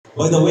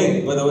By the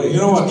way, you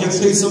know what? Can I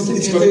say something?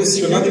 Can I tell you a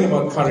secret? Nothing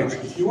about courage.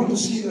 If you want to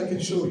see it, I can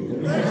show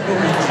you.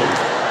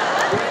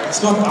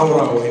 It's not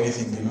aura or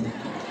anything, you know.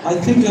 I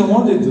think I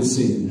wanted to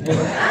see.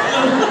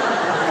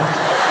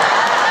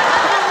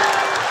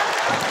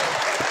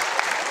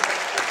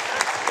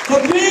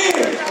 Takbir!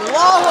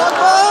 Allahu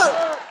Akbar!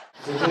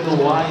 I don't know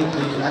why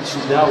they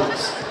actually doubt.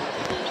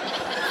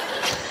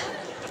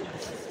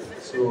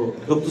 So,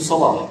 Dr.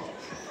 Salah.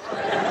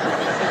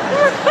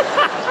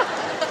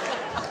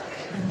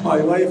 My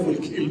wife will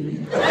kill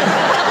me.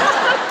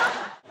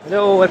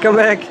 Hello, welcome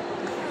back.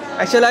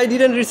 Actually, I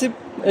didn't receive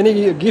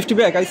any gift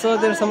back. I saw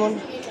there's someone.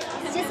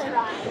 It's just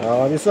arrived.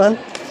 Oh, this one?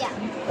 Yeah.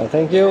 Oh,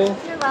 thank you.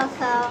 You're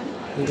welcome.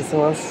 Thank you so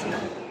much.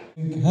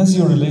 Has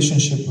your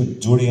relationship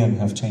with durian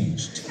have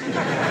changed?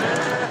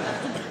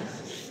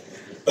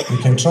 You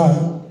can try.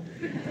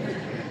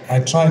 I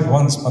tried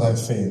once, but I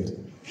failed.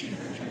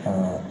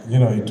 You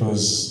know, it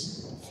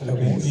was...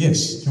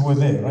 Yes, you were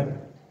there, right?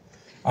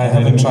 I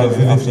haven't tried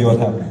it after what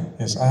that. happened.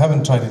 Yes, I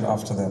haven't tried it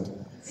after that.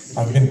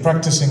 I've been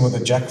practicing with the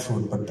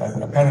jackfruit, but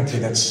apparently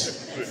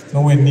that's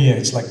nowhere near.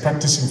 It's like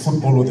practicing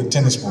football with a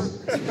tennis ball.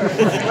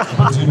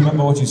 Do you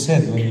remember what you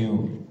said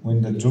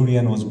when the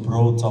durian was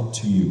brought up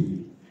to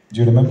you? Do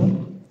you remember?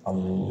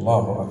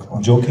 Allahu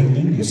Akbar.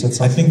 Jokingly, you said I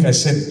something. think I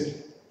said,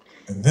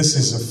 this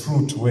is a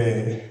fruit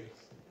where,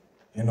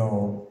 you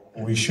know,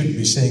 we should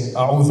be saying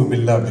A'udhu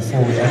Billah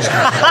before we actually...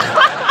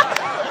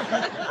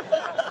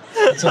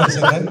 That's what I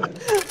said, right?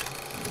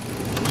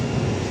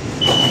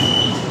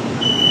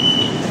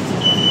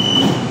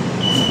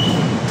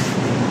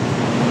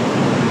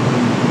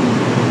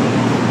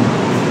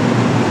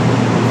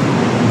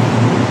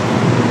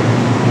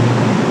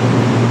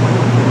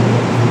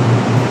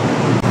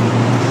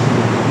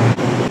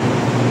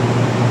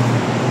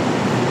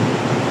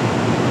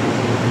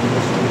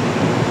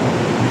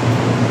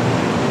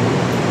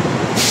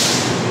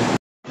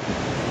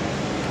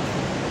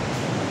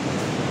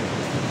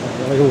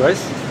 Assalamualaikum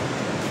guys.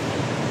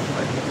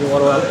 You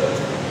are well.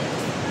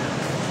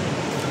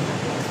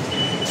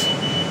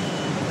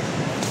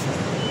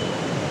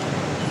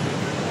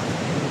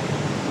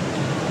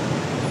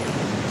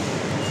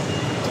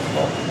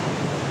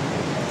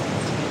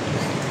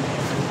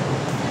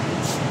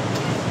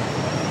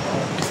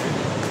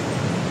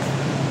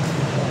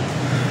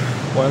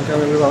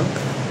 Welcome everyone.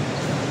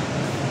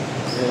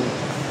 And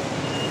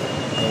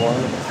I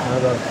want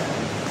another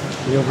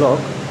new vlog.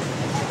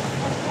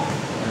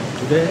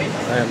 Today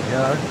I am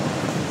here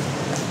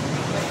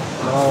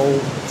now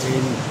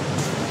in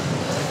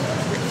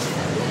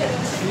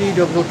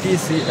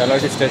PWTC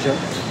LRT station.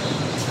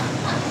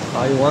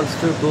 I want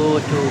to go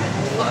to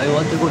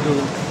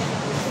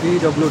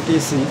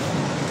PWTC,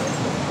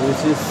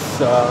 which is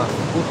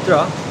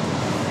Putra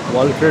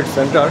World Trade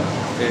Center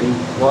in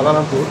Kuala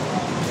Lumpur.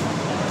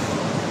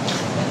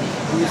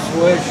 Which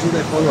way should I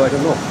follow? I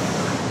don't know.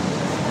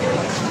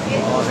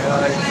 Here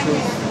I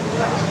should.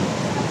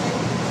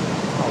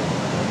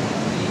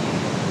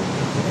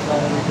 I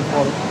need to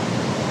follow.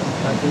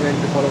 I think I need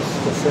to follow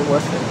the same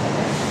way.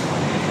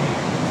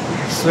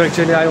 So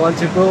actually I want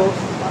to go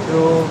to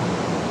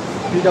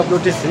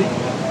PWTC.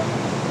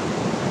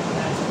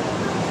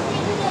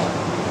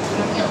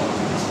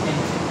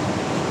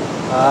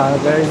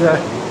 There is a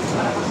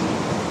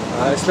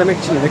Islamic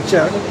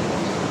lecture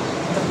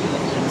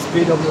in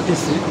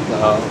PWTC,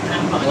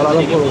 Kuala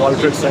Lumpur World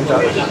Trade Center.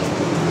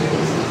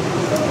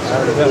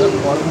 And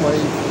one of my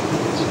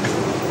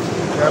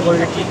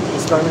favorite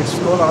Islamic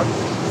scholar,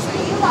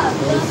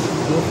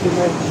 Mufti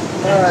Menk.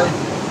 Hi.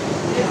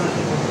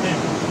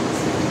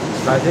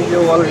 I think you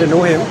already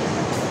know him.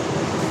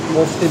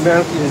 Mufti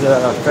Menk is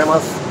a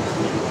famous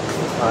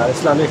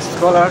Islamic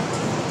scholar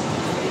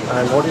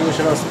and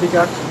motivational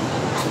speaker.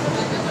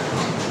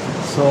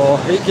 So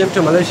he came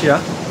to Malaysia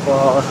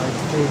for,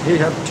 he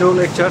had 2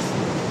 lectures,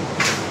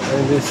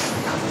 and this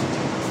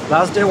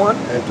last day one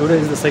and today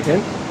is the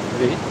second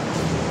day.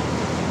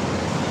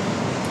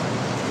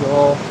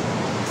 So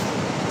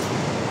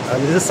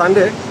and this is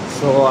Sunday,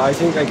 so I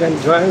think I can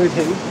join with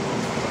him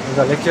in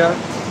the lecture.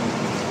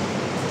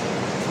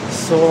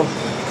 So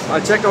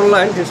I checked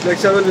online, his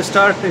lecture will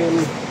start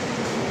in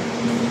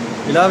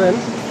 11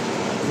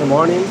 in the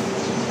morning.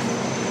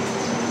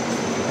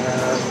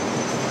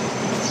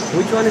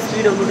 Which one is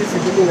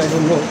PWTC building? I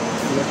don't know. I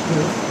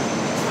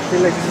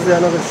feel like this is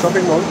another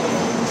shopping mall.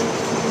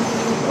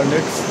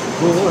 Let's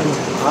go and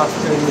ask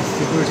any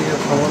security or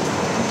someone.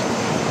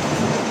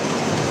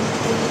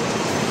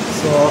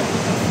 So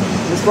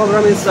this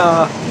program is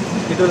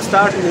it will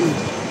start in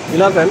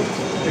 11.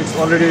 It's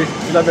already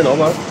 11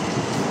 over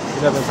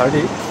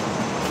 11:30.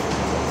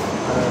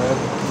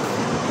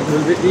 It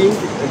will be in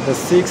at the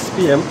 6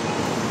 p.m.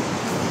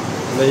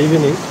 in the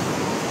evening.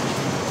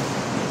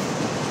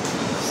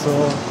 So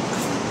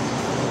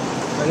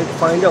I need to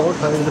find out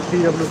where is the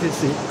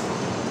PWTC.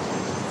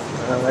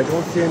 I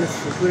don't see any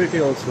security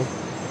also.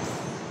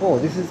 Oh,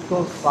 this is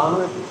called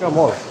Salah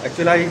Mall.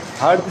 Actually, I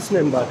heard this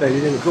name, but I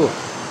didn't go.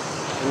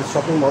 In the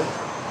shopping mall.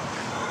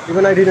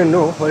 Even I didn't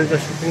know where is the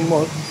shopping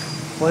mall.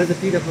 Where is the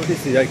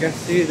PWTC? I can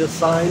see the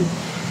sign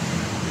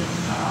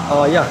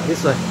Yeah,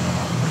 this way.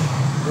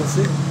 You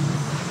see?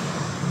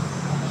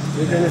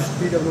 Written is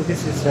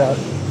PWTC is here.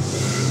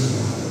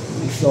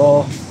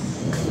 So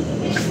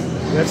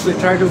let's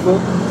try to go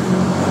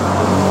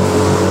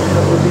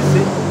PWTC.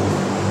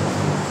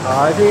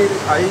 I think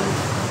I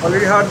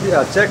already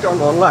had checked on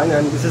online,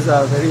 and this is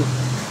a very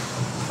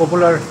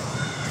popular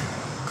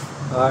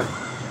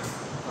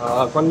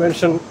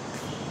convention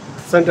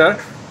center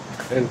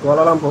in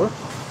Kuala Lumpur,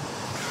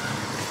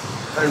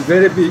 and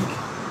very big.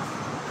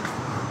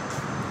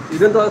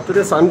 Even though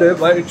today is Sunday,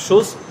 but it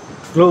shows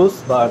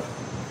closed, but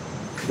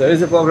there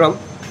is a program,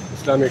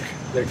 Islamic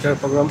lecture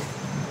program.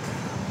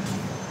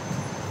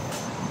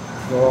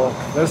 So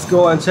let's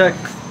go and check.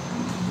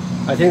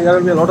 I think there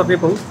will be a lot of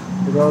people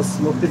because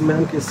Mufti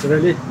Menk is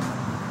really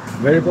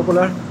very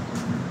popular.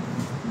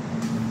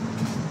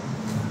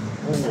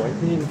 Oh, I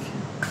think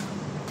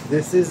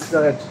this is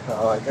that.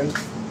 I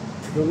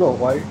don't know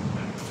why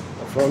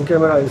the front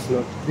camera is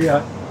not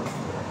clear.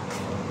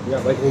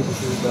 Yeah, but I think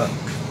this is the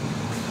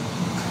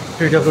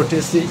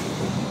PWTC.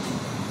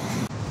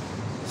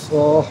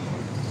 So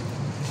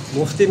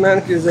Mufti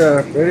Menk is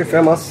a very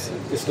famous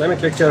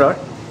Islamic lecturer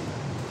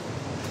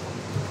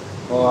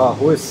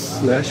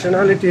whose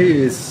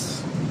nationality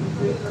is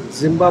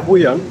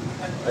Zimbabwean,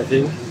 I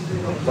think,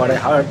 what I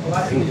heard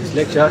in his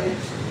lecture.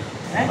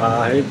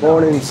 He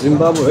born in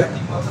Zimbabwe,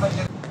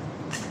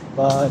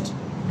 but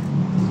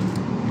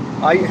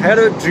I had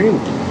a dream,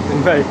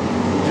 in fact,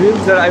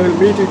 dreams that I will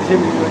meet with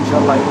him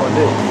inshallah one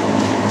day.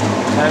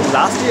 And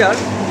last year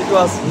it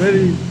was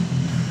very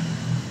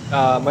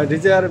my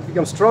desire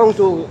became strong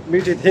to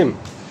meet with him.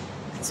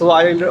 So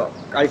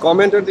I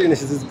commented in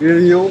his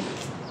video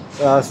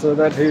so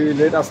that he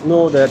let us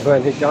know that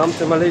when he comes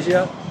to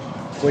Malaysia,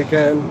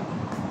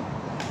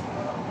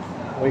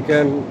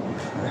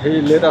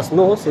 he let us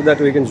know so that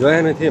we can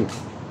join with him.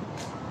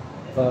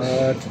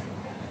 But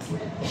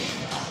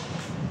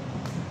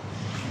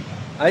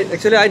I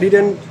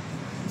didn't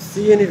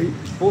see any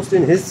post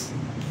in his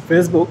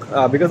Facebook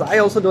because I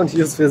also don't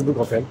use Facebook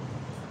often.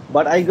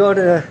 But I got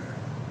a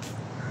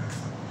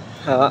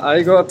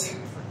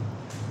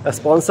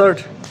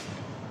sponsored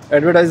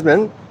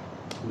advertisement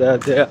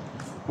that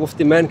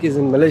Mufti Menk is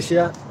in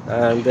Malaysia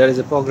and there is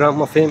a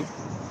program of him.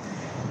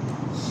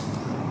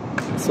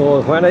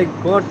 So when I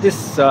got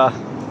this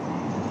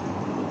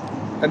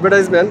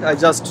advertisement, I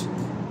just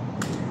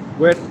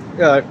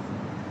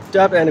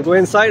tap and go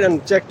inside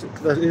and checked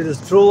that it is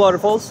true or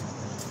false,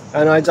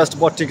 and I just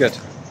bought ticket.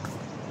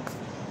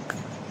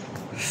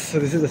 So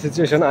this is the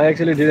situation. I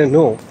actually didn't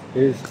know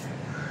he is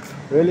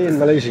really in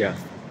Malaysia.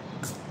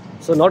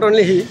 So not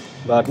only he,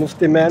 but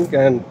Mufti Menk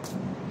and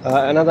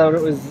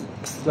another is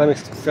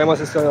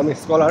famous Islamic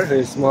scholar, who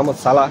is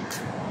Salah.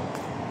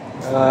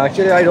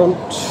 Actually, I'm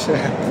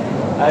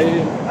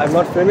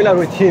not familiar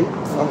with him.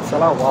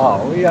 Salah,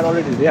 wow, we are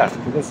already there.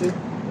 You can see.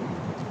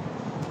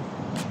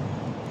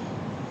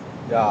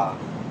 Yeah,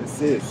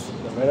 this is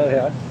the mirror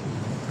here.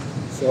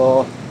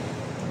 So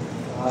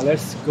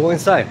let's go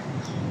inside.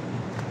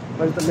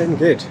 Where is the main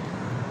gate?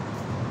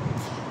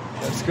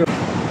 Let's go. I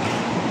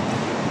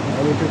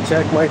need to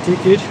check my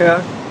ticket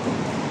here.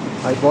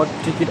 I bought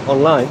ticket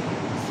online.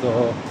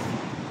 So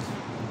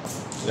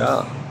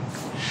yeah,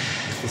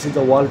 this is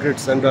the World Trade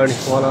Center in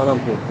Kuala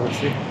Lumpur. Let's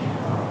see.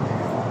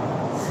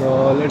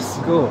 So let's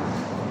go.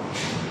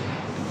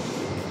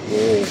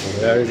 Oh,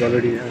 there is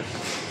already a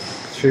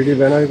 3D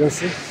banner, you can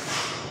see.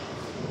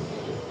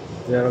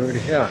 They are already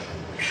here.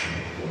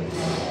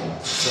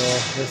 So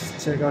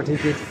let's check our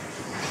ticket.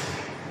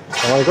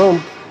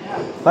 Assalamualaikum.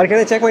 Where can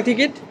I check my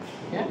ticket?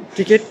 Yeah.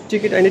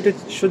 Ticket. I need to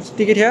show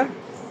ticket here.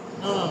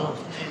 No.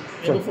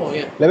 Level 4,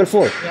 yeah. Level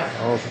 4?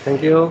 Yeah. Okay,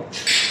 thank you.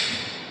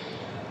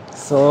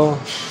 So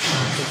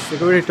the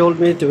security told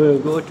me to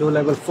go to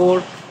level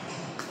 4.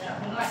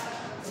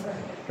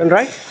 Turn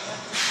right?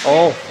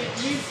 Oh.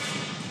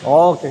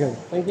 Okay.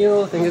 Thank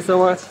you so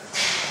much.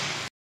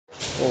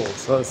 Oh,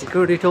 so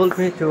security told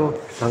me to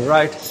turn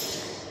right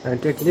and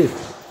take lift.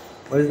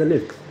 Where is the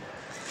lift?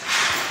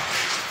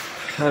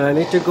 And I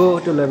need to go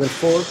to level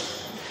 4.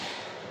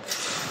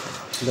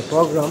 The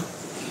program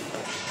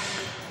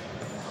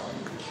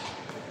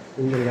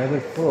in the level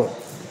 4,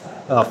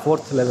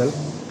 4th level.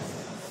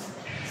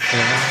 So,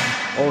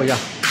 oh yeah,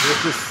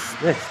 this is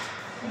next.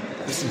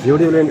 This is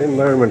beautiful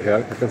environment here.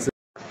 You can see.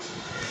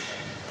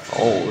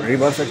 Oh,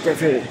 Riverside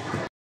Cafe.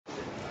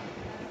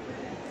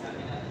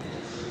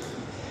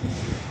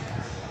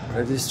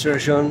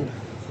 Registration.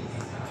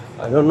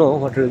 I don't know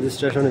what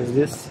registration is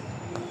this,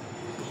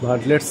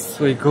 but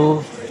we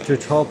go to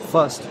top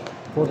first,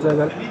 4th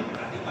level.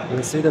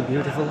 You see the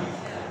beautiful.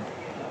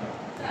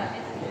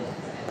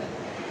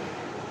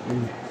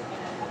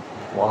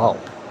 Wow.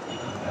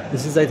 I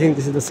think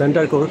this is the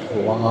center court.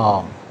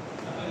 Wow.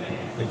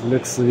 It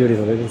looks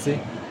beautiful, you can see.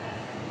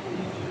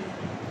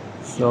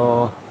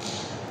 So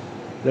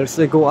let's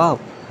go up.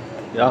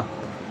 Yeah.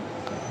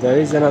 There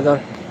is another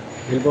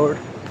billboard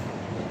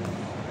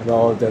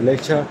about the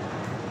lecture.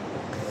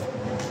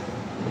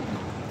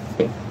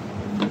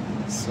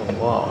 So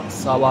wow,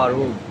 Salah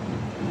room.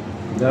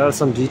 There are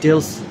some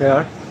details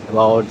here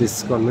about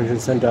this convention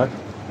center,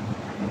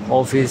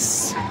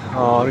 office,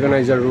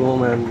 organizer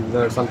room, and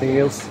there's something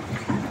else.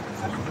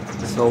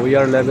 So we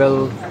are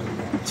level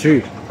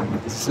 3.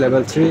 This is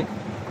level 3.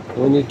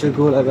 We need to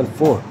go level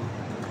 4.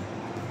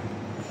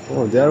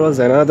 Oh, there was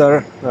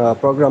another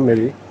program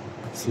maybe.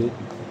 See,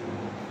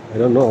 I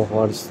don't know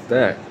what's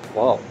that.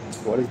 Wow,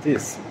 what is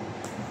this?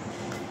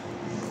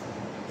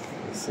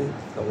 See,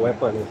 a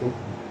weapon, I think.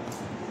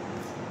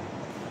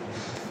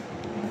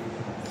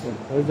 So,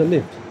 where's the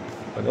lift?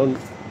 I don't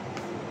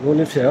no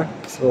lift here,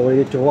 so we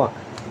need to walk.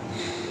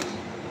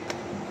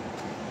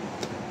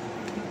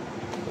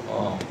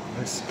 Wow,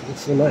 this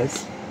looks so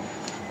nice.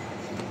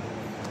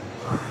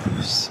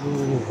 So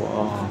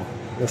wow,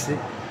 you see,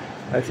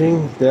 I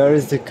think there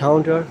is the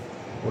counter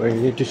where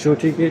you need to show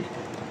ticket.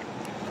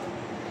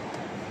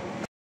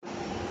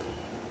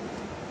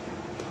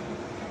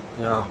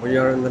 Yeah, we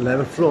are in the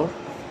 11th floor.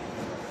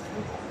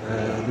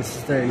 This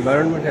is the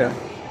environment here.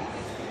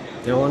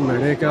 They want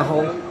Merdeka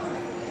Hall.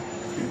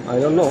 I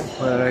don't know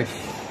where I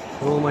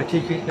show my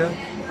ticket here.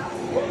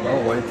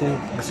 Oh, I think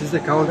this is the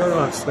counter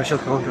or a special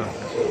counter.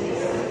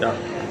 Yeah,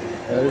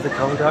 there is the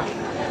counter.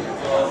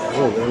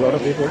 Oh, there are a lot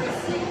of people.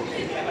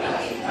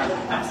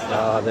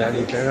 There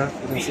in Canada,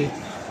 you can see.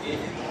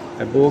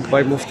 A book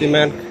by Mufti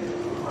Menk.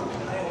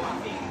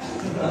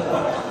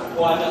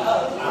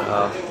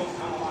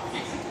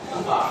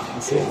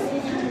 You see?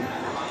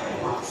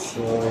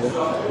 So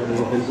there is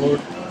a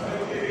billboard.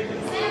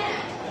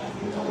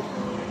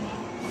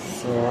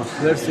 So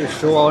let's just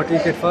show our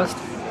ticket first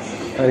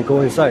and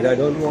go inside. I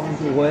don't want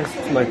to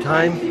waste my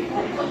time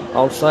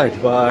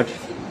outside, but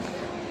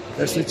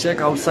let's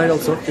check outside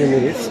also. 3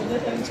 minutes,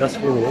 just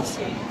 3 minutes.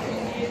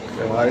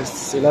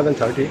 It's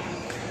 11:30.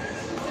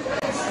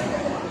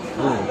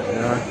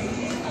 There are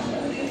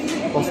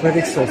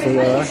cosmetics also.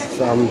 There are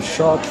some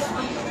shops.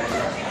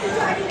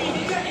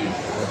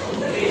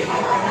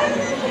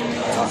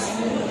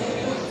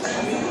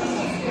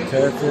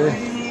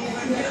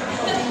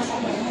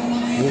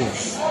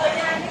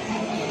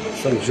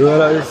 Some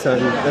jewelries,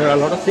 and there are a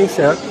lot of things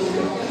here.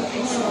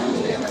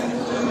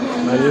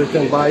 And you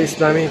can buy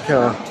Islamic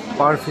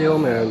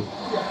perfume and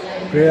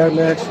prayer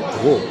mat.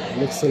 Whoa, it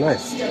looks so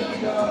nice.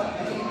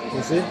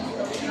 You see?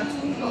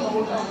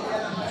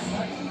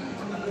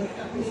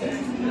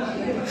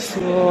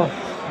 So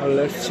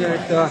let's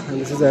check. And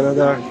this is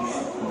another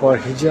for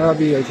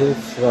hijabi, I think,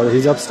 for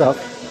hijab stuff.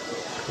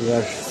 We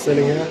are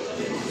selling here.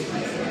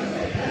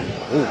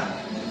 Ooh.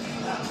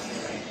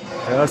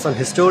 There are some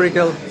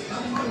historical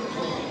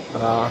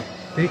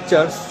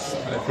pictures.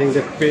 I think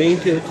they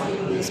painted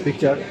this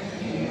picture.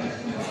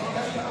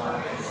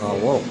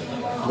 Wow.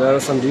 There are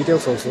some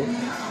details also.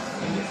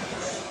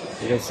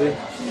 You can see.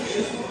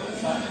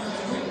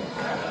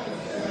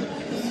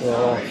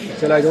 So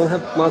actually I don't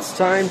have much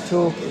time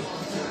to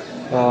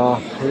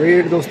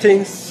read those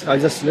things.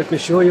 Let me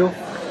show you.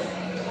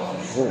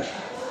 Oh,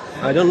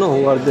 I don't know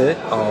who are they.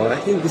 I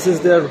think this is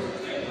their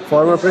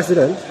former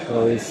president.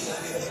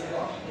 It's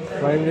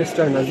Prime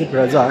Minister Najib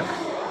Razak.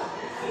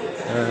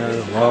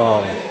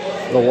 Wow,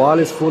 the wall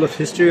is full of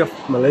history of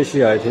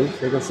Malaysia. I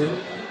think you can see.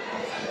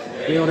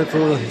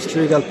 Beautiful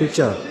historical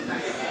picture.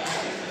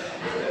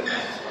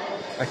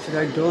 Actually,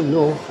 I don't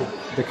know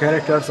the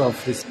characters of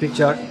this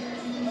picture.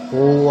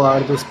 Who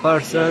are those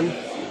person?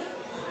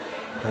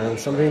 And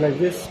something like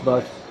this.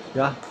 But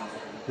yeah,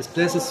 this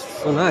place is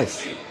so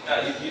nice.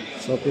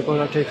 So people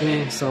are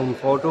taking some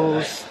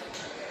photos.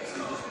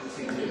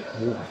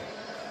 And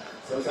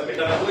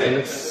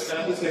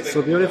it's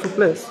so beautiful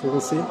place. You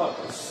can see.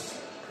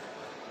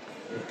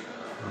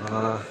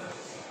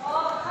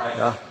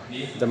 Yeah,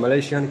 the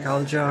Malaysian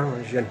culture,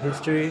 Malaysian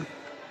history.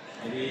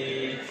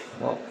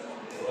 Wow.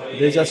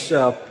 They just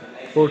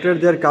portray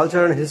their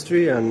culture and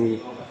history and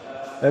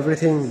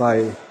everything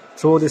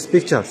through these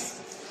pictures.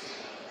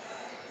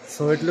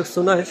 So it looks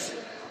so nice.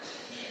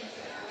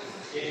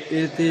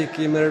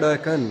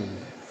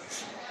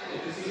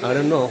 I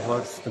don't know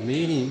what's the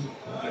meaning.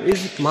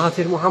 Is it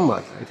Mahathir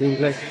Muhammad? I think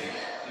like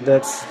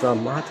that's the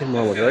Mahathir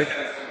Muhammad, right?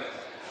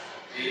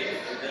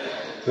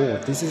 Oh,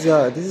 this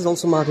is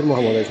also Mahathir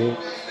Muhammad, I think.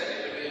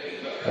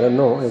 I don't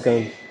know. You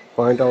can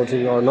point out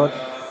it or not.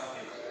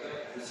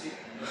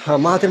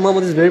 Mahathir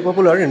Muhammad is very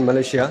popular in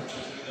Malaysia.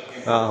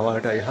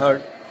 What I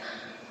heard,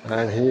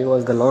 and he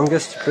was the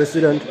longest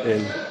president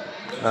in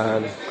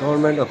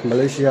government of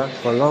Malaysia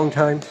for a long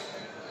time.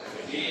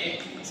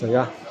 So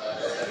yeah.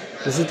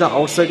 This is the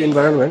outside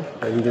environment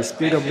in this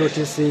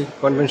PWTC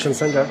Convention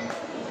Center.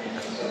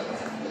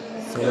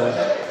 So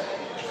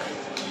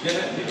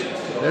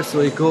let's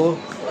we go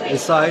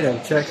inside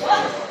and check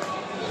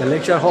the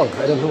lecture hall.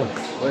 I don't know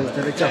where is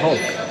the lecture hall.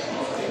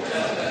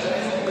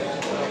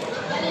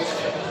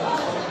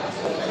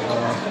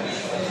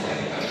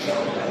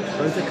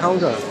 Where is the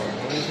counter?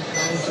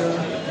 Where is the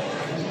counter?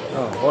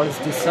 Oh, what is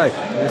this side?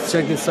 Let's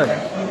check this side.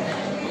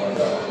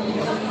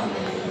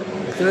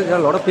 Actually, there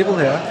are a lot of people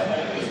here.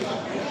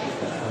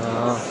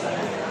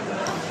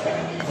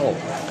 Oh,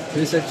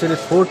 this is actually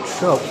food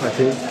shop, I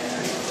think.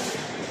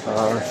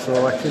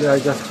 So actually I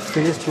just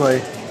finished my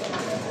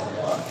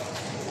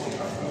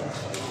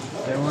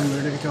Dewan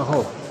Medical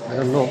Hall. I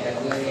don't know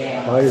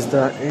where is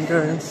the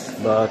entrance,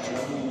 but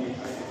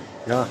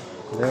yeah,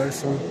 there are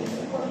some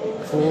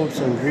foods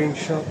and drink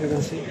shop you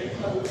can see.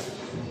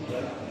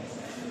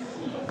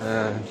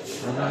 And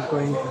I'm not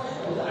going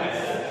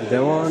to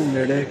Dewan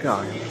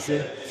Medical, you can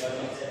see.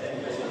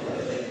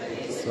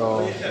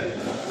 So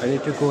I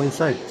need to go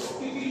inside.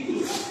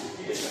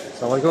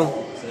 Assalamualaikum.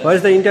 Where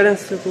is the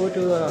entrance to go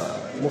to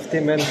Mufti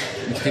Menk?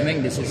 Mufti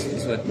Menk, this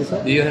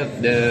one. Do you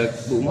have the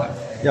bookmark?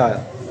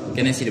 Yeah.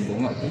 Can I see the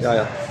bookmark?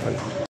 Yeah.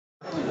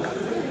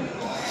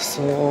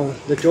 So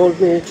they told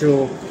me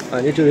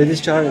I need to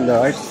register in the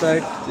right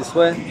side this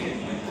way,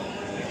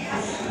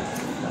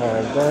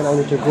 and then I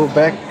need to go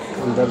back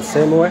in the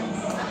same way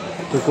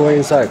to go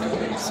inside.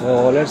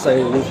 So I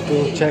need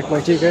to check my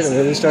ticket and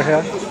register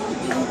here.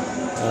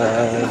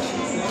 And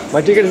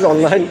my ticket is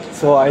online,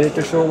 so I need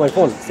to show my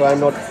phone. So I'm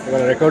not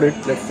gonna record it.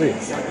 Let's see.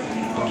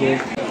 Okay.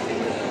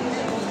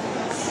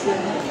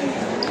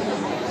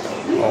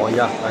 Oh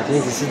yeah, I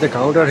think this is the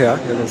counter here.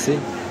 You can see.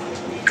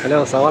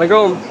 Hello,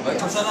 Assalamualaikum.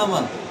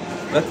 Waalaikumsalam.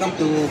 Welcome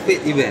to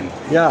paid event.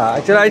 Yeah,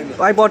 actually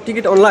I bought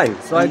ticket online.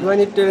 So do I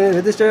need to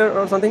register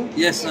or something?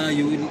 Yes,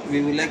 we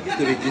would like you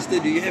to register.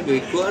 Do you have a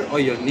code or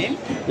your name?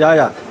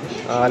 Yeah.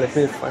 Let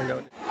me find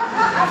out.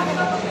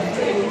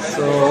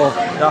 So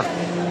yeah,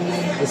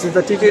 this is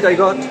the ticket I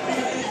got.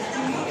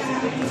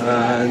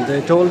 And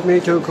they told me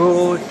to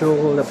go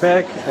to the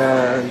back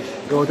and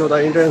go to the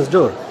entrance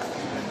door.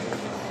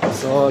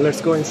 So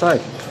let's go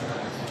inside.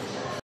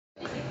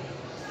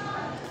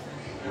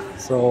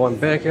 So I'm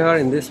back here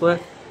in this way,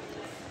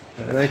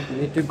 and I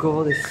need to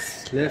go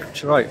this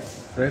left way.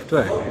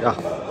 Yeah,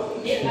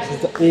 this is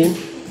the inn,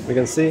 we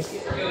can see.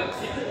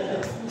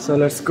 So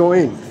let's go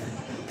in.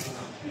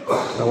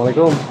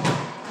 Assalamualaikum.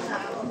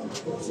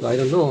 So I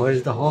don't know where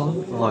is the hall.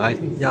 Oh, I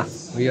think yeah,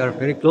 we are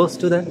very close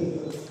to that.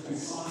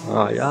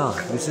 Yeah,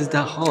 this is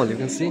the hall, you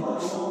can see.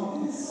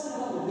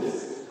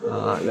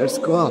 Let's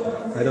go up.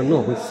 I don't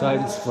know which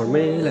side is for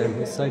male and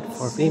which side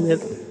for female.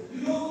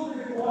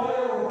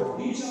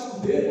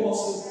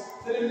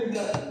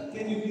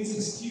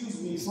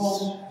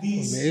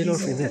 Male or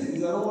female?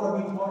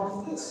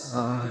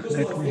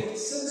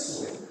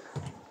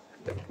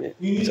 Let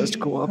me just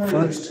go up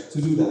first.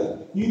 To do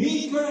that. You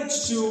need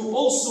courage to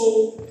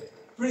also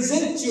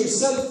present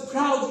yourself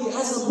proudly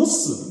as a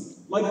Muslim.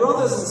 My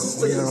brothers and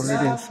sisters, we are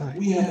already inside.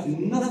 We have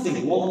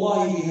nothing.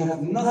 Wallahi, we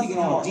have nothing in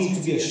our deen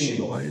to be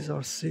ashamed of. Where is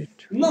our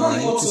seat? Nothing I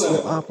need to go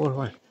whatsoever. up or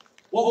what?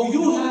 What we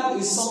do have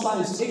is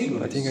sometimes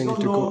ignorance. I think I need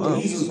to go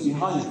up.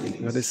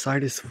 Behind This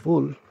side is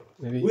full.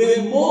 Maybe.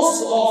 Where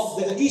most of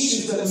the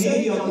issues that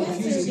maybe are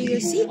confusing Do you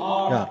see? people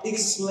are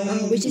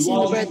explained. Which is in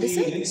the brother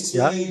side?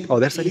 Yeah. Oh,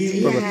 that side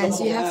is for Yes,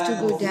 you have to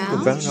go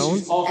down back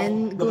round.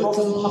 and go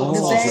to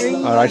the very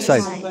Right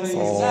side. side.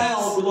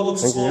 Oh,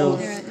 thank you.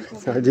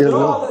 I didn't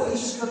know.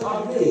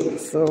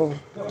 So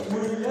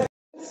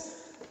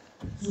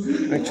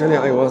actually,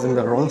 I was in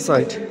the wrong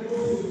side.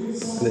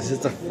 This is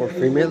the for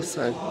female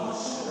side.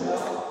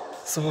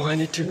 So I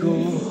need to go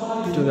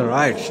to the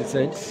right, she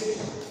said.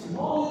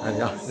 And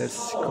yeah,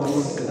 let's go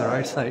to the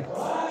right side.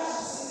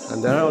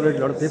 And there are already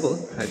a lot of people.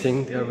 I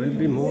think there will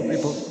be more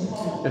people.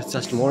 It's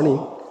just morning.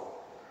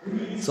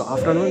 So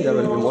afternoon there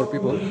will be more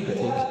people, I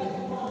think.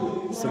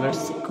 So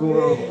let's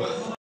go.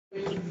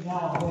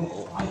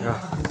 Yeah.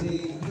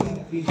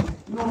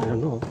 I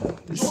don't know.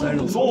 This side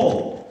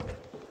also.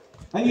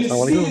 And you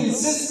still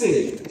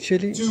insisted.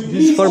 Actually,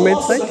 this is for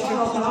men's side.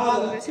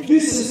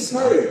 This is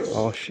courage.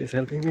 Oh, she's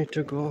helping me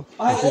to go.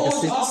 I Take a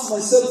always seat. ask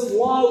myself,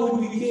 why would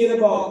we care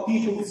about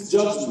people's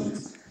judgment?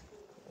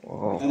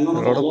 Oh, And a not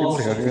lot of Allah's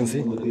people here, you can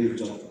see. on the day of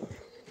judgment.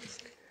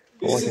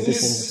 Oh, I Isn't can this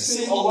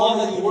see. same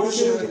Allah that you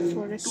worship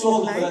in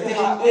Surah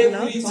Al-Fatiha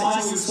every time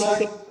you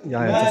say,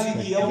 Yeah, that's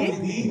Maliki right.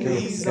 Yawmiddin,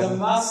 He is the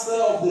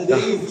master of the day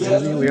of Really,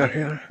 judgment. we are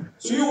here.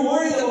 So you're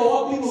worried about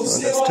what people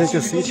say let's about take you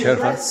a seat because here you're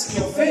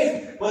practicing your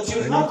faith, but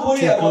you're not worried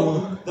to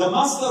about the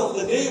master of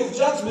the day of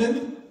judgment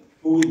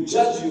who will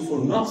judge you for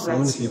not So many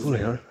practicing. people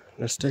here.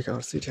 Let's take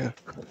our seat here.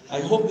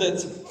 I hope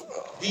that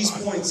these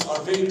points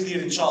are very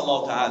clear,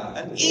 inshallah ta'ala.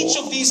 And each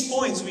of these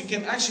points we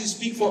can actually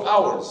speak for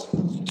hours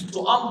to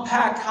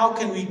unpack how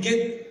can we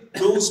get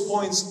those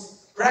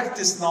points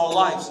practiced in our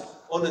lives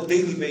on a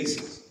daily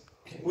basis.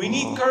 We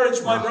need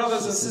courage, my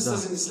brothers and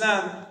sisters in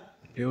Islam,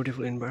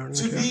 Beautiful environment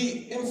to here.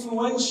 be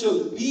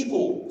influential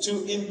people,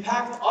 to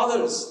impact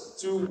others,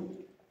 to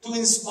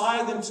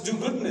inspire them to do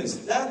goodness.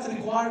 That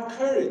requires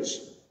courage.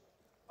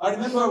 I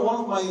remember one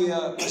of my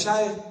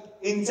mashayikh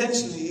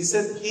intentionally, he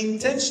said,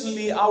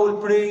 intentionally I will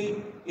pray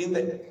in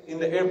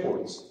the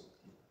airports.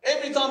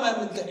 Every time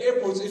I'm at the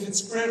airports, if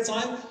it's prayer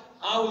time,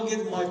 I will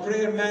get my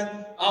prayer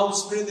mat, I will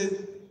spread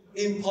it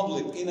in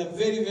public, in a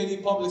very, very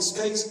public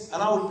space,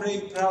 and I will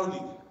pray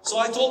proudly. So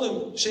I told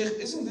him, Sheikh,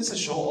 isn't this a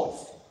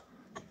show-off?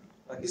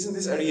 Like, isn't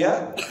this a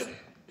riyah?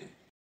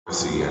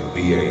 And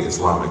BA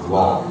Islamic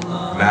Law,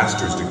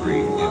 Master's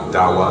degree in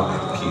Dawah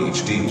and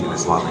PhD in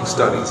Islamic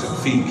Studies and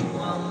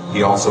Fiqh.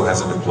 He also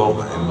has a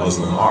diploma in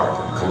Muslim art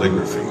and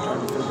calligraphy.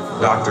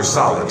 Dr.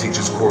 Salah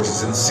teaches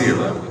courses in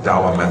Sira,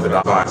 Dawah Method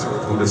Advisor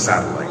of Huda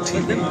Satellite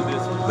TV,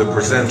 the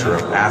presenter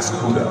of Ask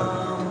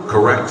Huda,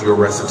 Correct Your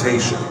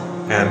Recitation,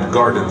 and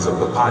Gardens of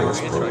the Pious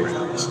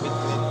programs.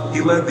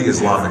 He led the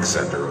Islamic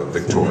Center of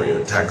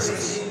Victoria,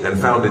 Texas, and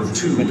founded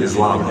 2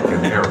 Islamic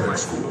and Arabic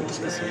schools.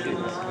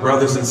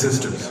 Brothers and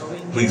sisters,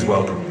 please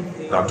welcome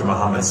Dr.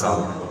 Muhammad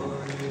Salah.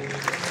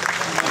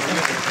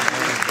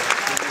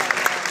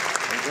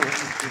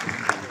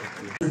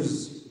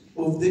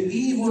 Of the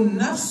evil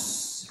nafs,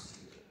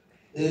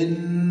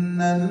 إن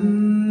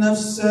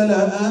النفس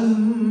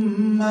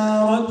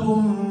لأمارة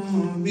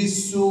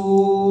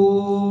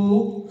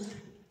بالسوء.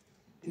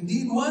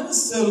 Indeed,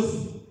 oneself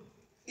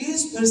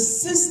is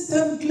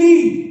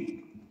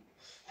persistently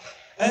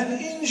an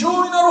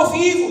enjoiner of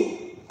evil.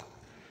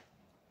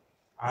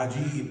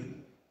 Ajib.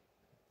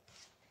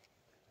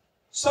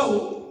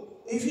 So,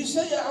 if you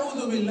say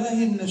أعوذ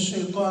بالله من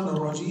الشيطان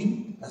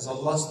الرجيم, as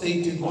Allah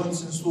stated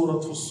once in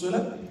Surah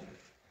Fussilat,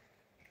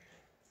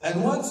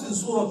 and once in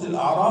Surah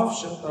Al-A'raf,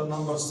 chapter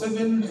number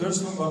 7,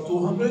 verse number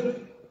 200,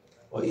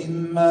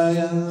 وَإِمَّا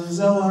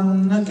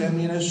يَنزَغَنَّكَ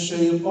مِنَ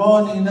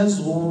الشَّيْطَانِ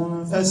نَزْغٌ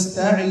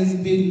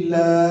فَاسْتَعِذْ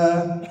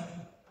بِاللَّهِ.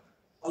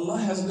 Allah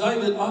has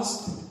guided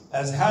us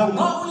as how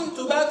not only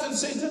to battle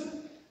Satan,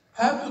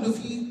 how to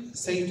defeat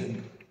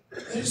Satan.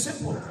 Very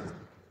simple.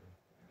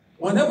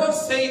 Whenever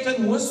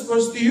Satan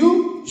whispers to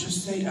you,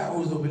 just say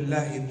أعوذ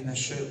بالله من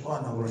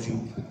الشيطان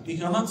الرجيم. You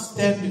cannot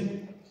stand it.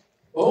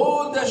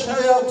 All the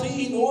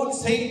shayateen, all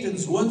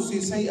Satans, once you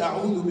say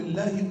أعوذ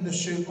بالله من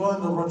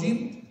الشيطان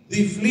الرجيم,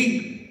 they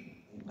flee.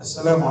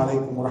 Assalamu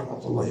alaikum wa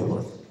rahmatullahi wa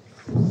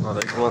barakatuh.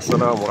 Alaikum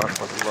assalam wa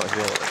rahmatullahi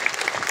wa barakatuh.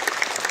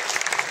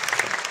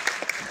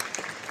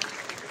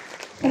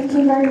 Thank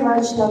you very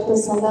much, Dr.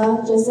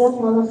 Salah.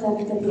 Jazakumullah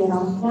khairan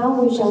kathira. Now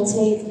we shall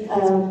take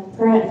a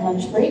prayer and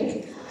lunch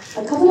break.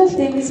 A couple of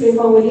things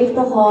before we leave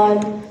the hall.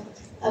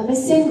 A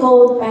missing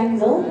gold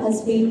bangle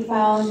has been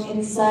found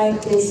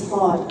inside this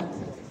hall.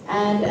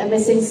 And a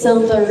missing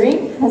silver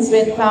ring has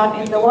been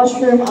found in the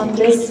washroom on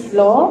this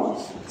floor.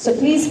 So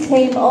please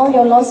claim all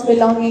your lost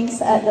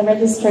belongings at the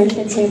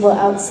registration table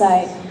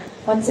outside.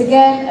 Once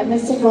again, a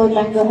missing gold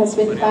bangle has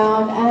been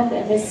found and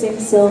a missing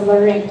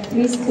silver ring.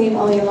 Please claim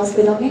all your lost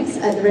belongings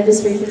at the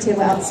registration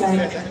table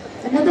outside.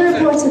 Another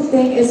important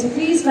thing is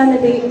please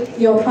validate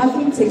your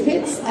parking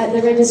tickets at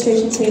the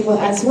registration table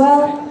as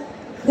well.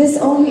 This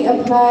only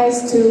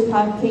applies to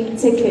parking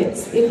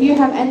tickets. If you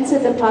have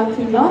entered the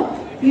parking lot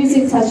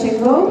using touch and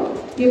go,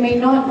 you may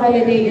not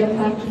validate your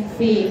parking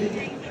fee.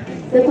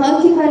 The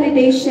parking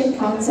validation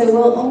counter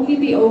will only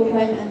be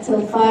open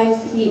until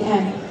 5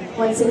 p.m.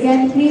 Once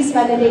again, please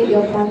validate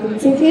your parking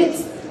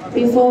tickets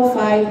before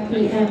 5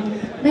 p.m.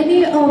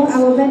 Many of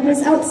our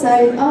vendors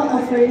outside are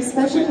offering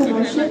special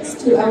promotions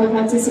to our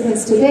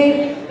participants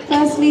today.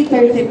 Firstly,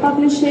 Thursday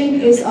Publishing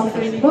is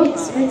offering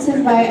books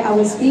written by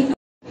our speaker.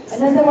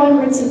 Another one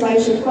written by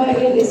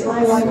Wael is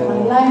My Wife, My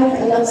Life,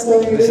 a love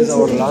story rooted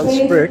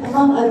in faith,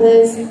 among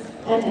others.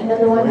 And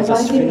another one,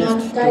 Abiding on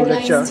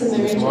Guidelines to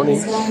Marriage in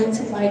Islam,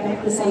 written by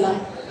Dr. Salah.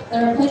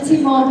 There are plenty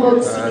more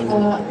books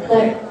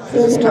that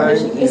Thursday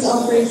Publishing is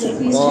offering, so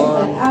please check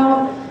that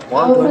out.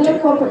 Our fellow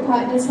corporate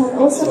partners have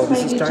also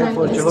kindly joined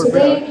us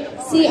today.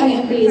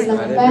 CIMB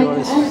Islamic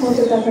Bank and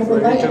Mototapaful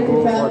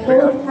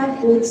both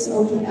have booths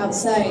open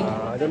outside.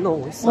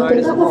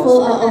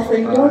 Mototapaful are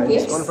offering door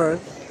gifts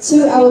to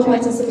our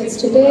participants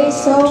today,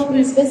 so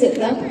please visit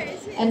them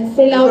and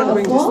fill out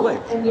a form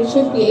and you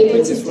should be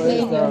able to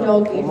claim your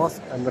door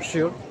gift.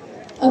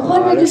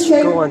 Upon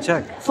registering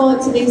for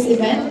today's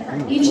event,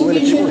 each of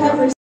you should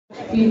have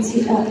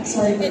received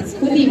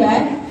goodie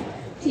bag.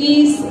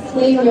 Please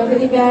claim your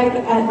goodie bag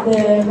at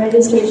the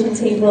registration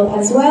table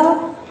as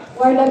well.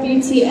 Warda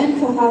Beauty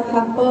and Kahak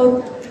have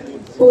both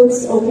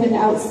booths open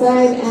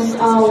outside and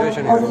are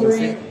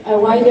offering a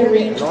wider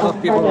range of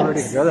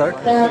products. There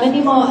are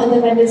many more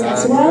other vendors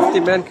as well.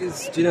 These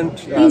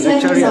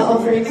vendors are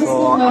offering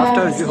Muslim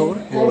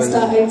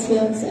lifestyle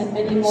items and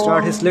many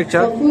more. For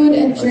food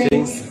and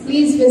drinks,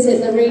 please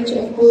visit the range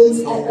of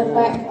booths at the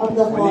back of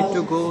the hall.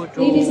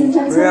 Ladies and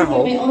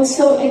gentlemen, you may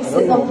also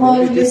exit the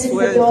hall using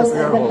the doors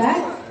at the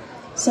back.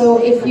 So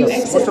if you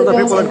exit the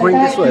doors at the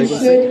back, you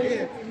should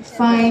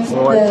find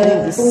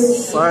the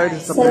booths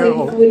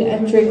selling food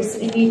and drinks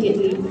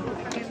immediately.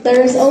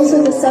 There is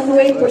also the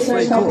Subway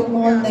Personal Shopping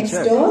Mall next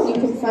door. You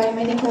can find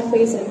many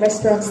cafes and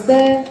restaurants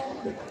there.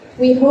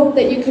 We hope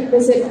that you can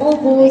visit all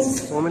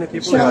booths.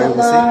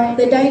 Inshallah.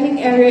 The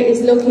dining area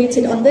is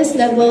located on this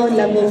level,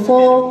 level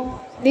 4.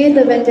 Near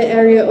the vendor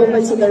area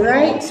over to the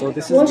right.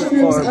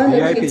 Washrooms are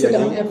located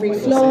on every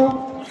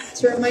floor.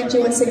 To remind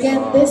you once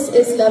again, this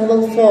is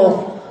level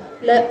 4.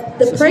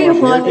 The prayer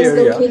hall is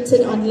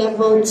located on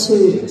level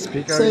 2.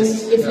 So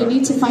if you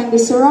need to find the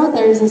surah,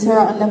 there is a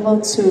surah on level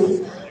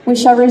 2. We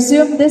shall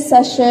resume this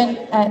session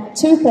at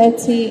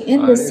 2:30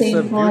 in the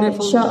same hall,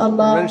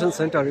 inshallah.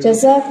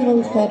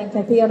 Jazakumullah khairan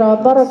kathira.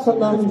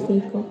 Barakallahu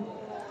feekum.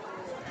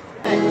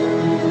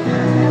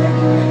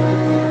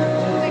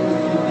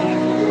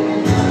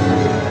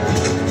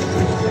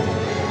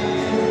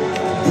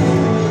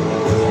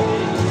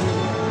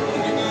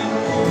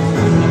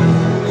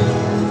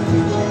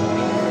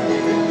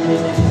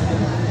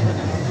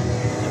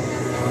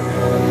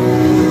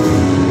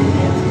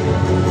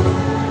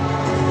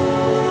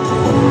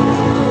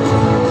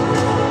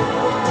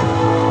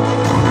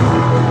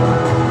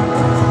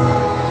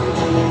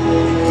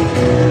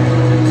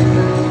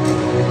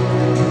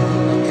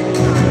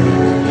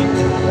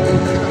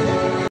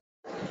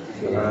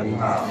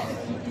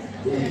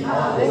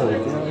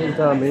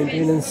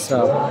 maintenance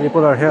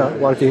people are here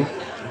working.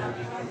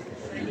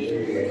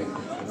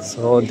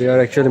 So they are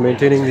actually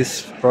maintaining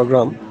this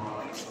program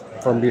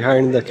from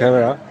behind the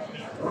camera.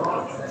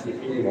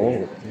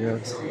 Oh,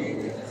 yes.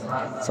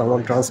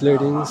 Someone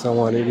translating,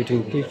 someone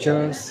editing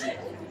pictures,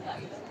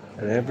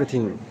 and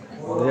everything.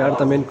 They are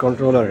the main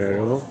controller here,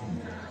 you know,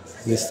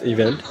 this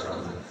event.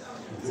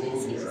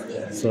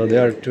 So they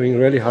are doing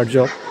really hard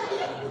job.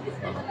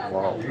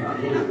 Wow.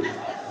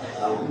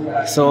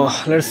 So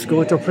let's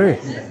go to pray.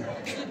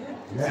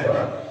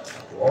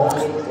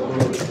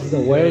 The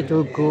way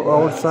to go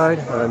outside,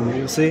 and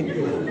you see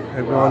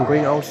everyone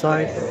going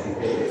outside,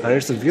 and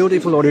it's a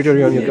beautiful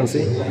auditorium, you can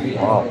see.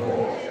 Wow,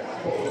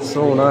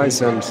 so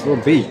nice and so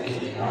big.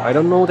 I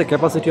don't know the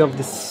capacity of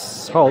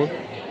this hall,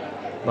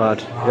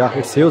 but yeah,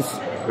 it's huge,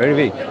 very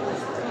big.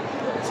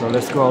 So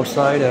let's go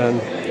outside,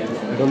 and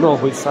I don't know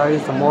which side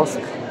is the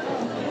mosque.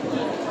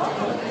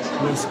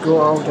 Let's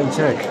go out and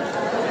check.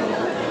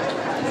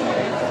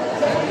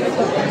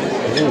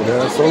 Oh, there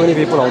are so many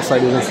people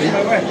outside, you can see.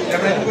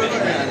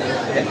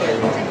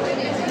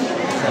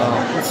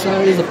 Which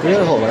side is the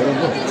prayer hall? I don't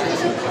know.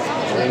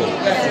 So many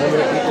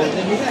people.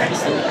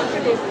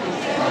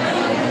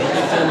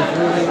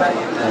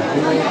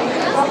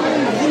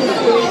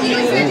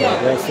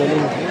 They are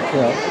selling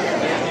here.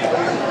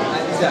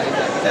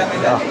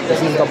 Yeah,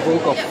 this is the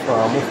book of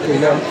Mufti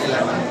Menk.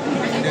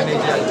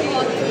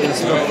 The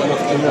history of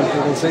Mufti Menk,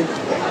 you can see.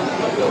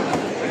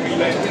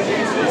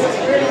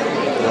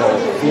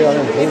 Fear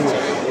and hate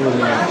in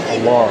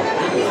Allah,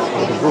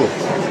 the book.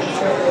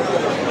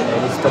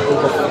 This is the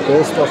book of the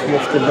best of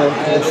Mufti Menk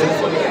Malaysia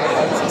Islamic.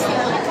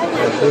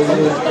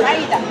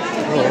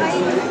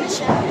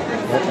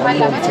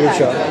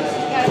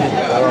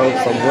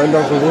 Some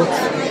wonderful books.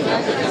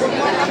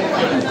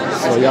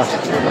 So yeah,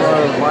 we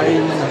are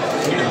buying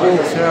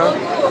books here.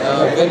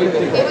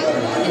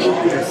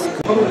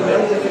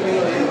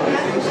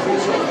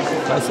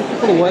 I see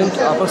people went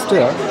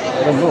upstairs.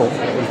 I don't know.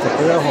 It's a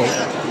prayer hall.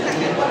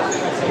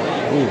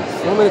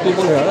 So many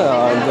people here,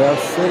 and they are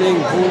selling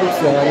books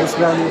and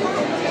Islamic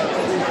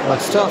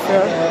stuff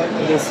here.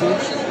 You can see.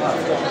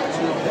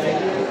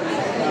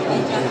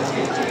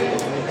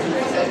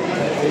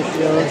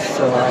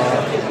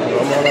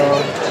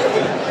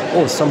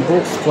 Oh, some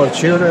books for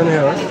children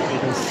here. You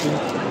can see.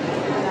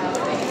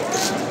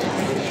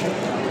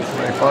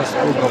 My first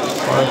book of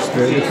first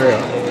daily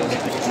prayer.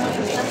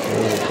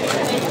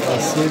 I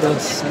see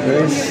this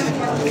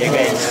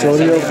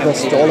story of the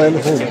stolen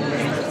home.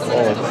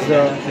 Oh, this is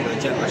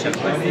a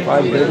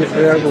 5 daily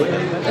prayer book.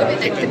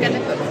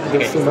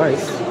 Looks so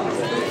nice.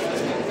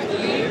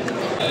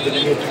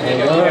 And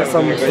there are so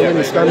many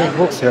Islamic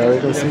books here, you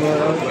can see.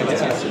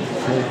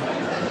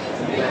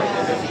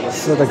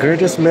 So the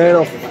greatest man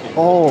of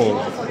all.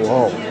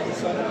 Wow.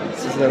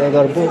 This is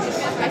another book.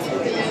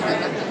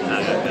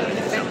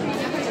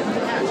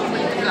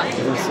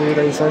 You can see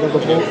the inside of the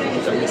book.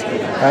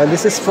 And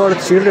this is for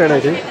children, I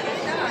think.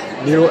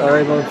 New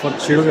arrival for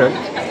children.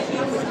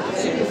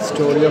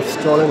 Story of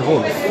stolen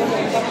homes.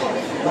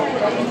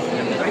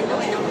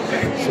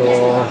 So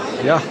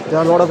yeah, there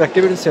are a lot of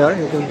activities here.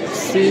 You can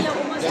see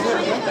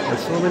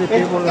there's so many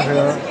people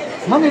here.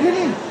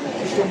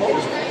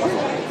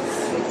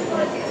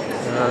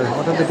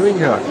 What are they doing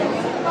here?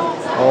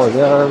 Oh,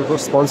 they are a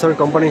sponsored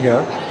company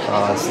here.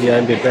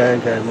 CIMB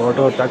Bank and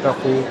Motor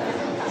Takafu.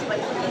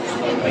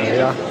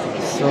 Yeah.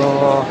 So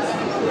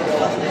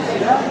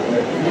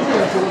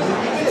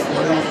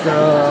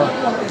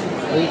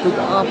we took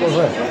up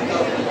over.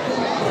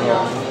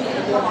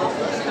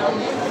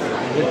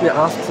 Let me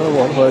ask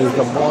someone where is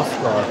the mosque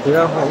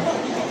prayer hall.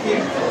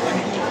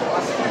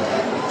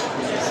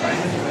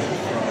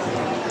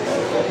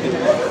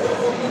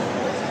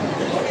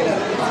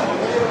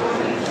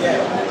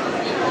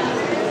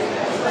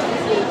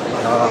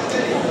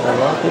 There are a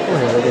lot of people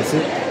here, you can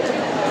see.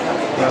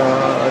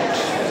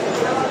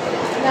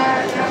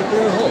 It's a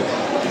prayer hall.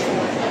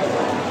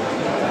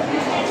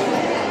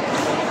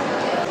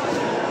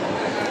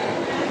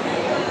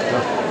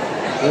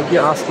 Let me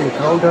ask in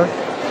counter.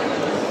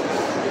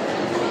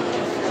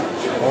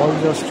 All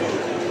just.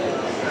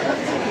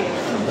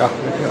 Yeah,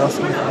 let me ask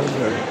in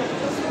counter.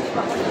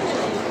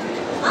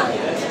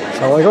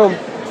 Assalamualaikum.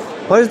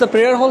 Where is the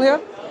prayer hall here?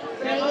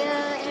 Prayer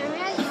area,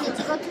 you need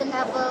to go to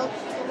level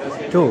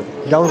 2.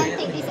 Down. You can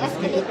take this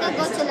escalator,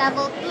 go to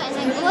level 2 and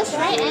then go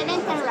straight and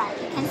then turn right.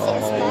 You can see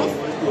us guys.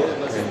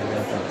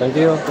 Thank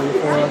you. Thank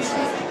you very much.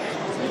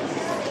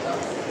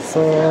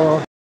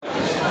 So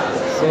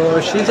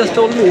she just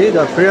told me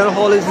the prayer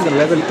hall is in the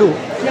level 2.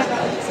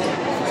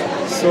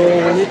 So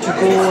we need to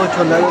go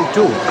to level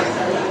 2.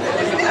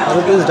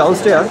 Level 2 is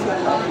downstairs.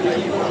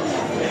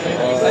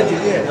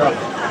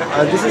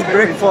 And this is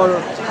break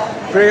for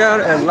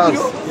prayer and lunch.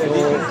 So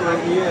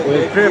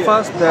we pray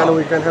first, then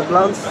we can have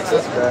lunch,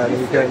 then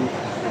we can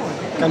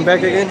come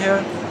back again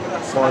here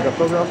for the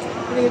program.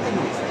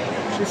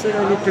 She said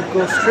I need to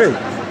go straight.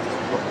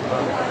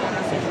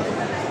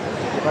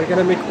 Why can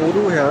I make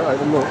Urdu here? I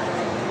don't know.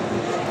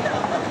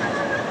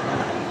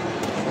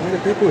 So many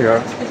people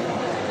here.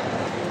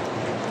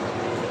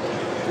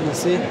 you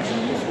see?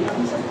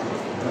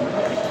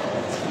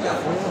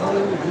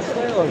 This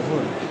way or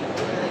what?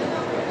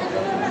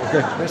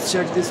 Okay, let's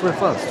check this way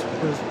first.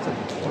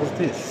 What's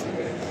this?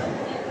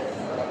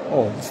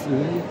 Oh, this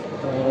really,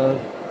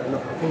 I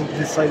think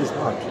this side is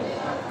marked.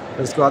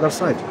 Let's go other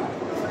side.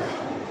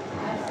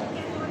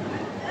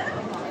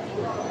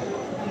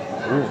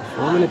 Oh,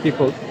 so many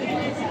people.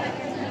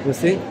 You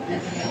see?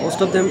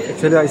 Most of them,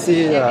 actually I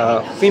see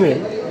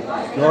female.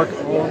 Not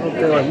all of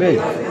them are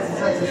male.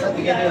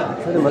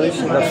 Actually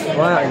Malaysia, that's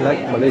why I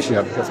like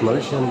Malaysia, because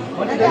Malaysian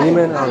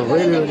women are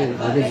really, really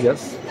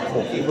religious.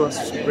 Oh, people are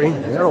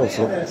spraying hair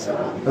also.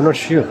 I'm not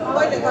sure.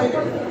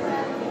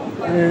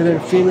 And then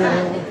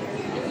female.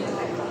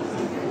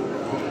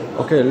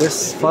 Okay,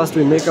 let's first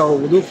we make our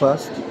wudu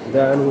first,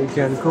 then we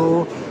can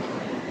go.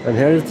 And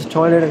here is the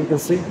toilet, you can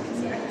see.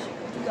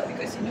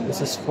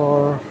 This is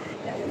for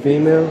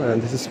female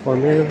and this is for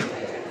male.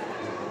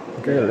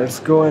 Okay, let's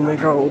go and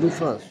make our wudu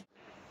first.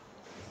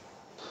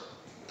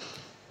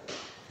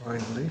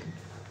 Finally,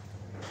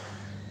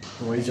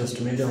 we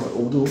just made our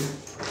wudu.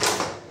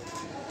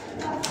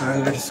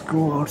 And let's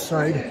go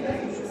outside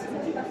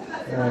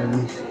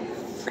and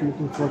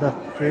looking for the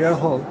prayer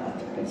hall.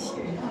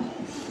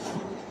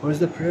 Where's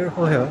the prayer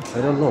hall here?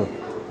 I don't know.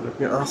 Let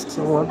me ask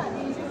someone.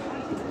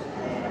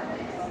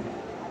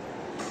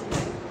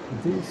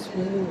 This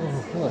way or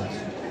what?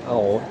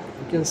 Oh,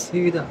 you can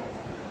see there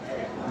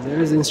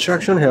is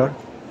instruction here.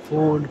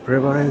 Food,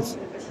 beverage,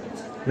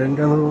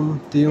 random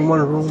room,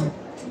 human room,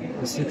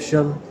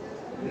 reception.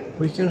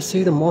 We can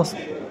see the mosque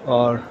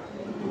or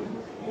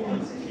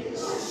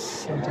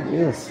something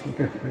else.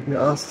 Okay, let me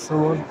ask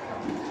someone.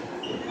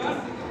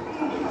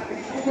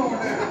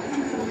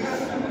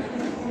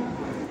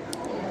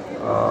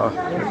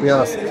 Let me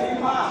ask.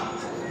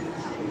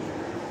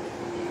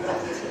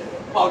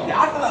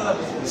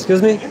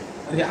 Excuse me?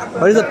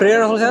 What is the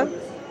prayer hall here?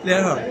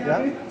 Prayer hall?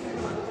 Yeah.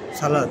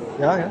 Salah?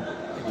 Yeah.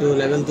 To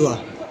level 2.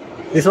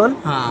 This one?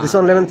 This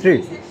one level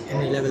 3?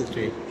 Any level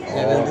 3.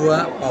 Level 2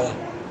 power.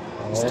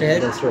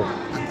 Stairs. That's right.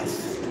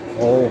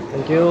 Oh,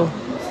 thank you.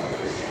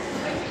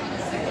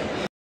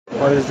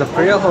 What is the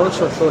prayer hall?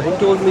 So he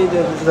told me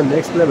that this is the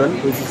next level,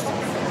 which is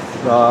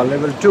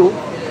level 2.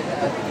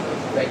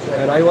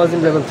 And I was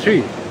in level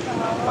 3.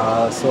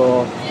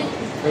 So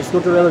let's go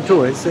to level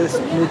 2. It says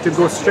you need to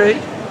go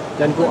straight,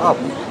 then go up.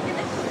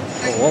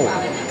 Oh, wow.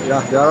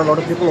 Yeah, there are a lot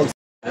of people also.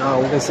 Yeah,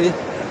 we can see.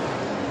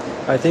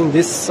 I think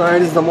this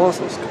side is the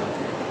mosque.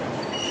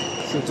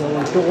 So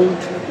I'm told.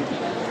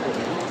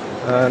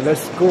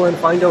 Let's go and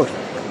find out.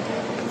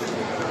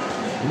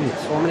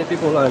 So many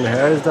people, and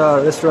here is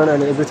the restaurant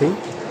and everything.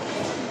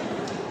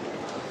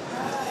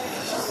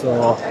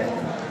 So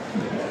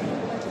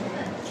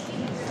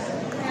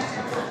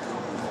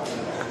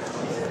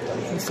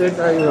he said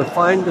I will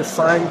find the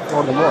sign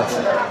for the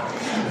mosque.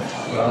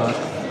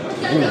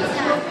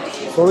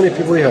 So many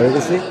people here, you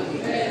can see.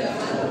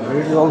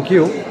 Very long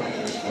queue.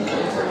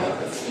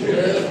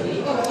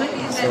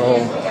 So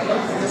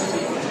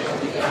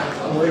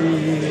we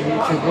need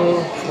to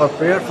go for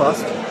prayer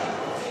first.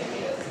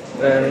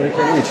 Then we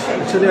can eat.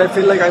 Actually, I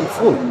feel like I'm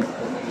full.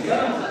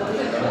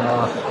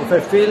 If I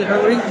feel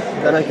hungry,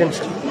 then I can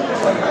take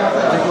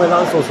my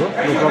lunch also.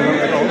 No problem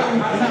at all.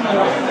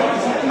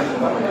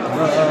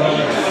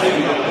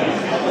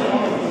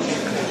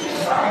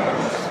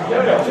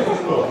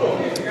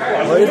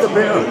 Where is the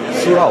prayer?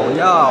 Surau.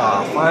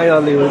 Yeah,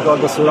 finally we got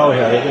the surau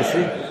here. You can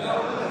see.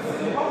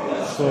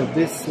 So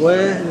this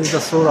way is the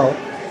surau.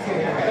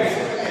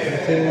 I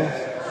think.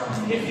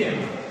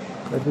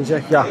 Let me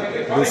check. Yeah,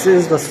 this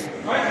is the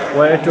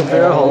way to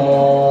prayer hall.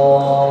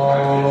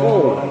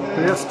 Oh,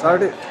 prayer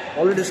started.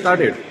 Already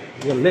started.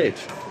 We are late.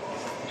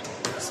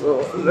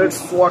 So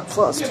let's walk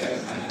fast.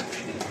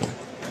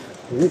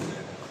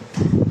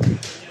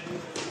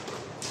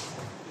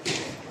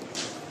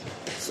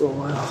 So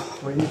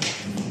we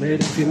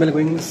made female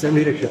going in the same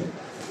direction,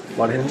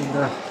 but in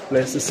the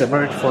place is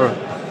separate for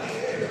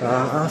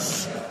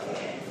us.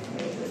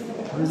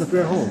 Where is the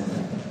prayer hall?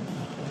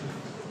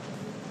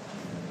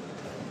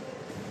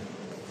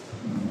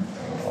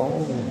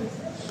 Oh,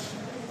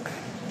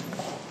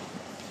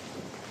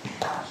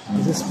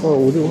 this is for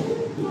wudu.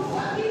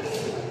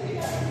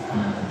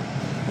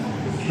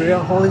 Prayer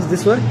hall is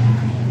this way.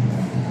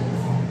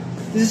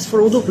 This is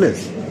for wudu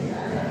place.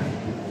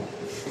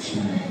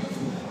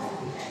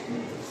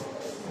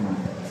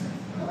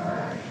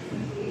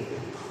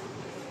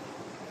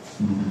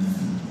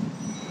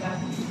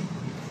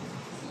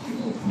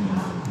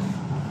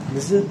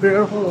 This is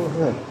prayer hall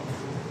over here.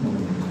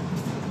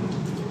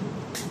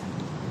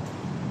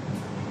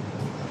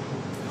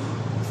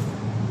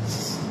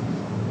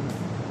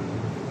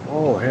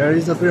 Oh, here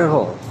is the prayer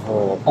hall.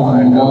 Oh,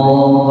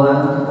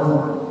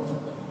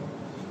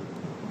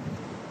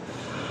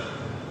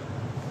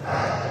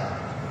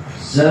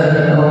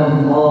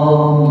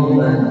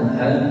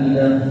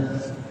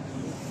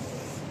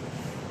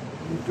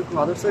 to the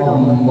other side.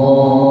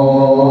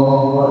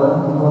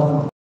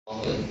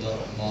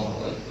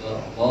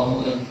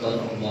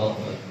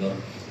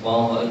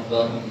 الله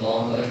أكبر الله أكبر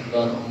الله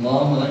أكبر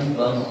الله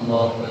أكبر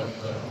الله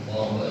أكبر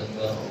الله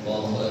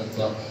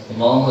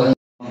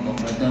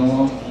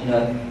أكبر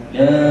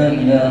لا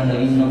إله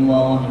إلا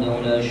الله وحده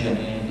لا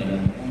شريك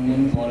له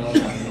الملك وله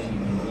الحمد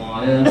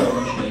وعلى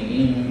كل شيء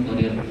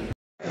قدير.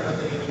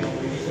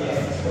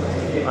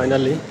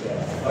 Finally,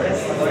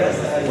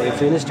 we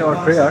finished our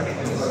prayer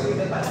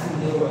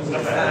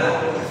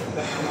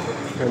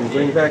and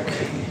going back.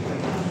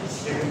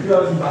 We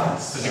got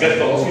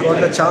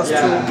the chance to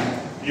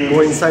go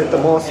inside the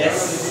mosque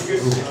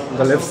on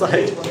the left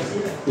side,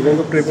 even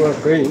though people are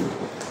praying.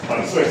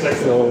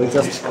 So we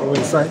just go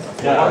inside.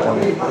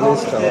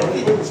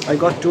 I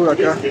got 2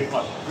 rakah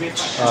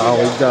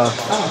with the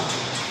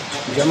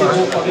Jama'ah.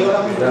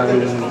 Then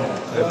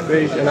I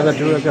prayed another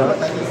 2 rakah.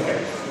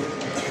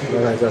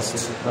 Then I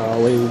just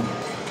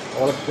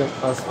all of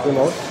us came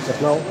out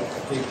just now.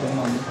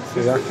 So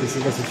yeah, this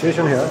is the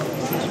situation here.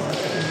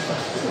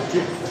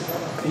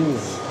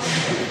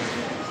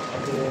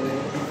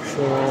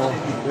 So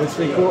let's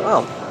go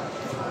up.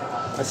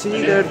 I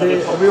see that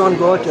everyone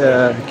got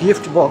a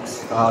gift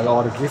box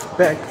or a gift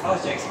bag.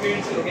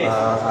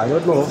 I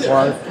don't know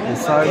what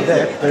inside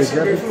that. There is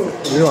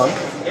everyone,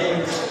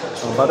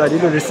 but I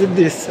didn't receive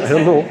this. I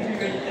don't know.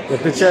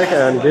 Let me check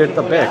and get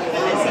the bag.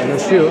 I'm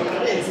not sure.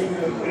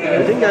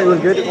 I think I will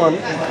get one.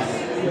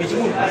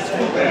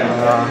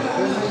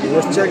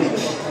 Let's check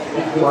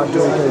what we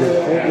can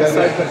put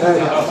inside the bag.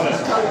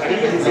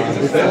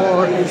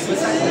 Before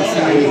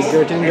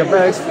getting the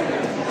bag,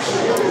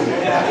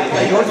 I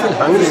don't feel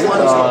hungry.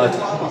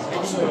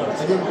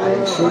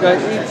 Should I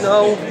eat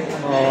now?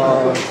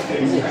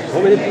 How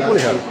many people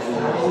here?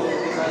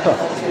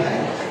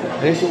 I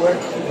need to wait a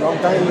long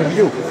time with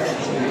you.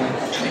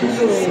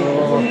 So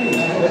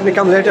let me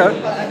come later.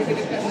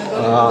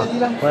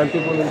 When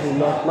people will be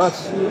not much,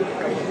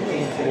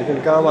 you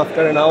can come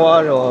after an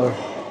hour or a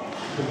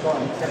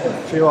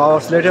few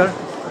hours later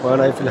when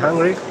I feel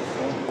hungry.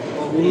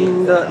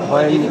 When the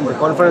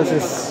conference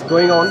is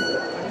going on.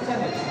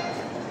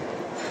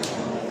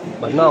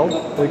 But now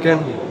we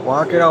can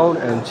walk around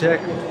and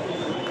check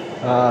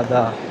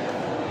the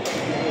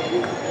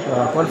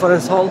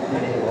conference hall.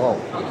 Wow.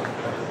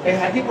 It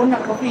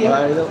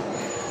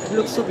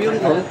looks so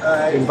beautiful.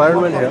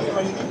 Environment here.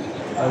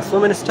 And so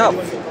many staff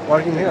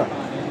working here.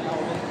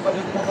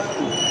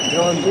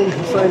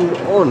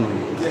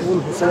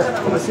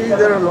 I see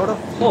there are a lot of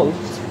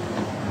halls.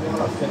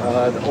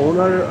 The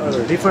owner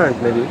are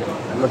different maybe.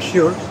 I'm not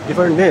sure.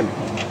 Different name.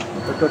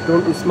 Dr.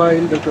 Tun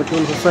Ismail, Dr.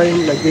 Tun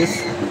Hussain, like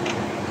this.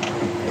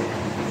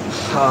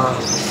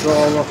 So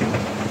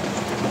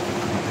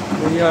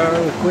we are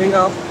going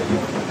up. I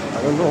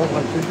don't know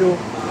what to do.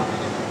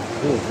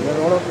 There are a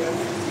lot of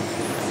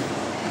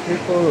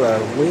people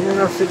and women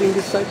are sitting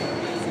this side.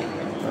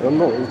 I don't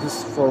know, is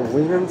this for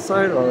women's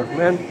side or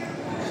men?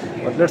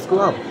 But let's go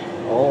up.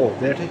 Oh,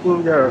 they're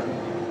taking their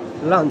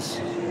lunch.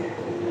 So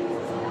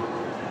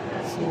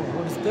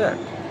what is that?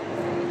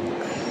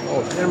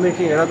 Oh, they're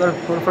making another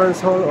conference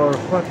hall or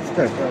what is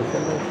that? I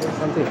don't know,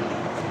 something.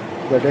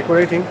 They're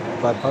decorating,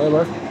 but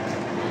however,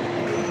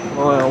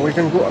 we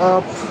can go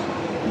up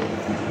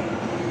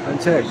and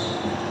check.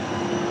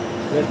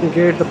 Let me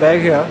get the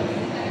bag here.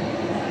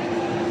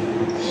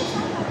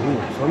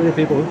 So many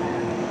people.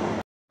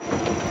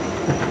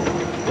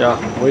 Yeah,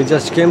 we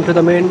just came to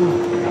the main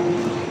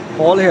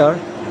hall here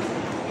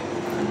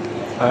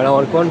and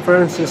our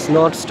conference is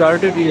not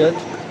started yet.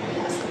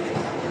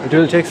 It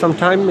will take some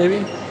time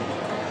maybe.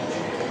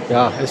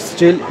 Yeah, it's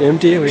still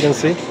empty, we can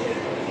see.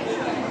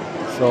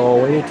 So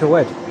we need to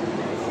wait.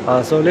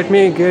 So let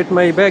me get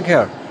my bag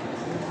here.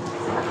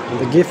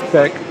 The gift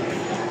bag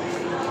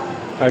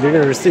I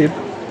didn't receive.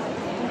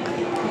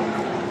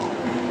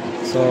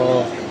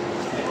 So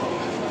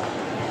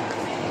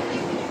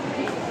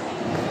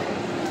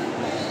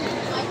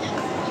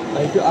I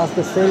need to ask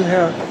the same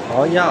here.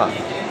 Oh yeah.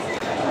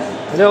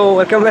 Hello,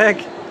 welcome back.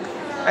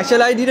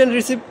 Actually I didn't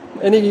receive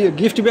any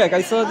gift bag.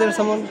 I saw there's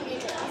someone.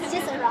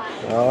 Just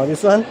arrived. Oh,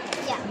 this one?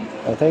 Yeah.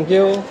 Oh, thank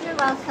you. You're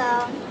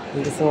welcome.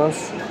 Thank you so much.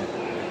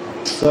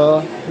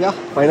 So yeah,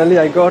 finally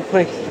I got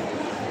my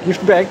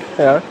gift bag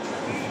here.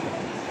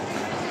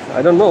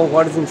 I don't know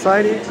what is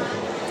inside it.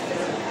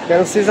 Can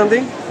you see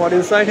something? What is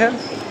inside here?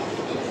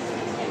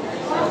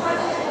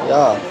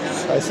 Yeah,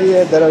 I see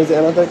it. There is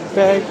another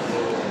bag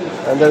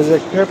and there is a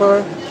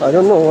paper. I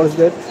don't know what is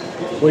that.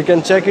 We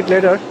can check it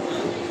later.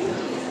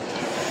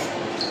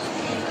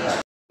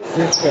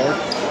 Gift bag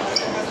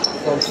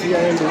from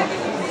CIMB.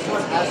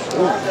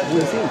 Oh,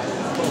 you see?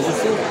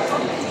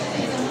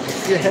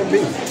 CIMB.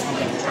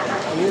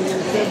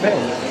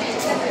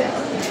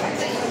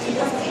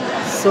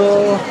 So,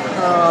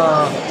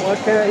 what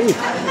can I eat? I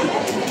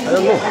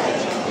don't know.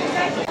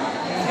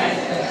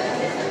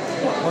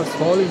 What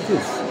small is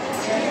this?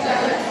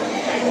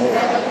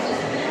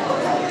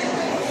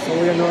 So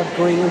we are not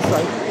going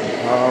inside.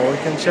 We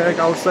can check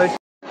outside.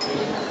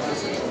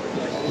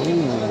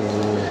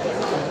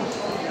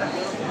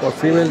 For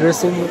female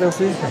dressing, you can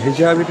see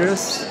hijabi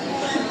dress.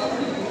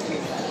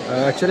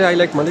 Actually, I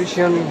like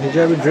Malaysian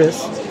hijabi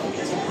dress.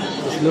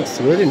 This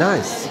looks really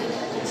nice.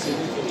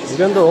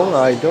 Even though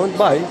I don't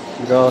buy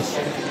because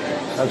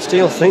I'm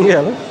still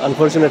single,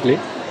 unfortunately.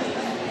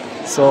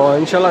 So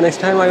inshallah next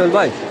time I will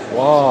buy.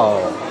 Wow.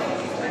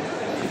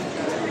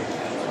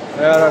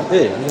 Where are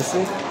they? You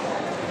see?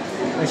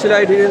 Actually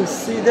I didn't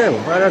see them.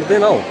 Where are they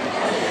now?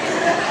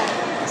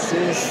 This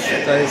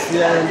is the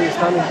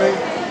Islamic Bank.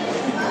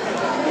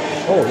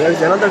 Oh, there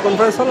is another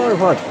conference hall or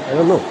what? I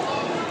don't know.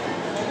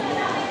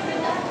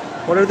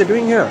 What are they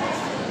doing here?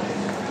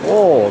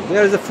 Oh,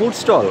 there is a food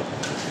stall.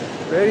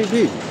 Very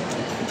big.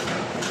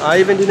 I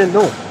even didn't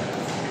know.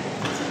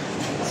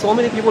 So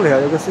many people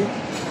here, you can see.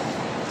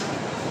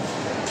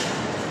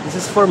 This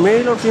is for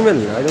male or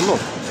female? I don't know.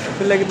 I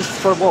feel like it is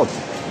for both.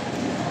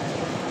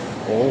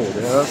 Oh,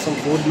 there are some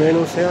food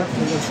menus here,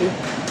 you can see.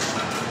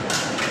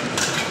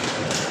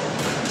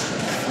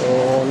 So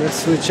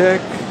let's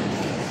check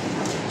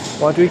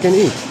what we can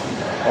eat.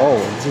 Oh,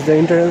 this is the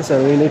entrance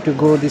and we need to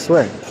go this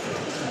way.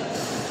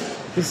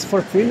 This is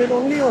for female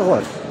only or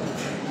what?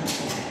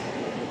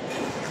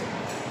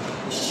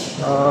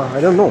 I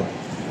don't know.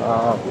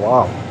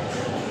 Wow.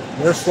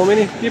 There are so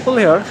many people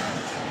here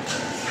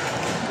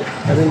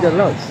having their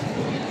lunch.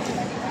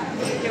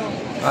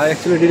 I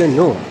actually didn't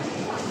know.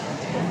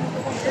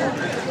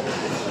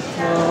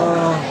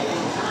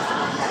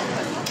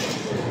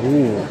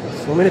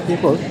 So many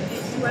people.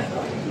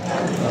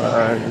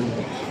 And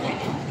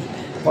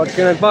what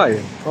can I buy?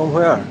 From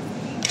where?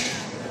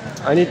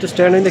 I need to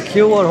stand in the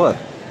queue or what?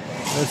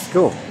 Let's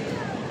go.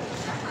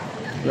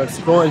 Let's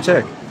go and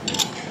check.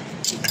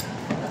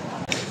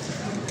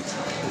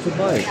 To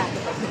buy.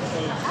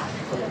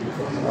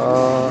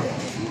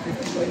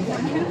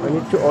 I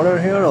need to order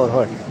here or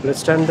what? Let's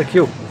stand in the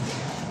queue.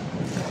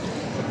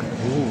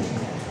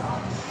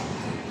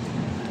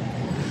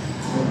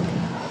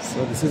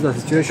 So this is the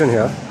situation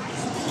here.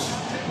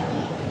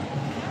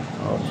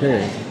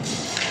 Okay.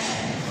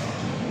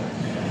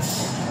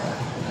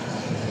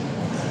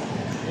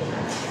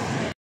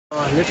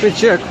 Let me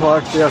check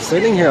what they are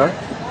selling here.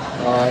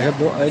 I have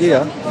no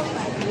idea.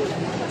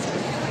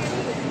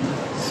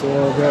 So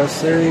they are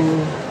selling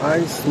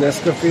ice,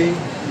 Nescafe,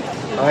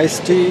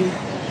 iced tea,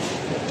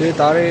 tea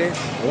tare,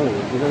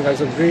 different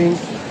kinds of drink.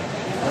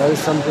 There is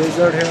some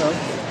dessert here.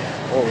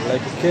 Oh,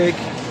 like a cake.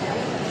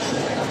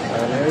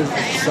 And there is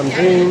some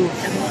drink.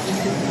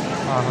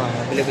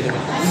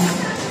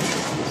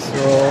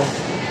 So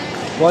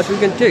what we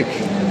can take?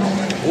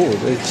 Oh,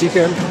 there is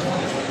chicken.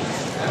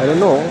 I don't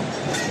know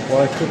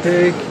what to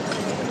take.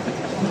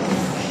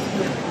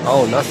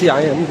 Oh, nasi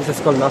ayam. This is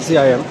called nasi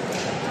ayam.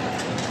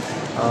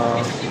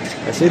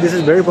 I see this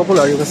is very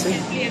popular, you can see.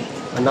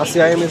 And nasi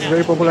ayam is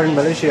very popular in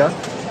Malaysia.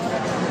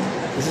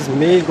 This is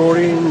mee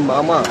goreng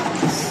mama.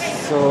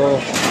 So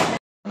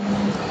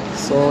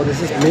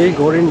this is mee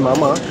goreng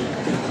mama.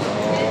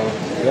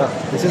 Yeah,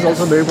 this is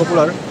also very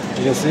popular,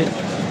 you can see.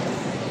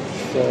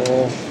 So,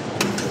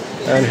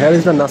 and here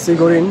is the nasi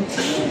goreng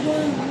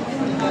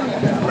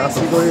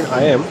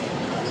ayam.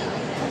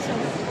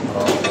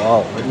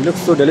 Wow, it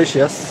looks so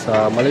delicious.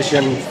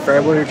 Malaysian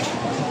favorite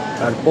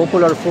and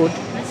popular food.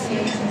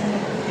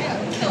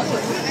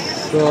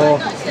 So,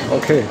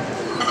 okay,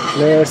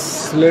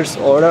 let's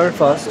order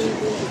first.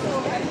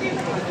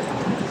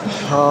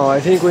 I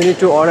think we need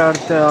to order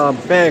the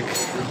back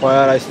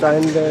where I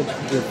standed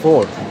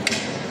before.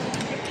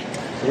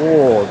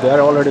 Oh, there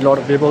are already a lot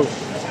of people.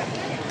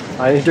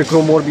 I need to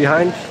go more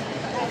behind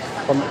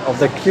of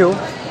the queue.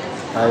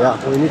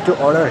 Yeah, we need to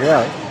order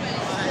here,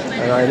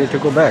 and I need to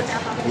go back.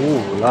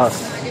 Ooh,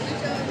 last.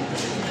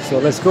 So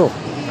let's go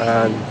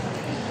and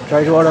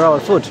try to order our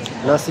food.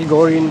 Nasi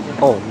goreng.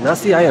 Oh,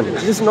 nasi ayam.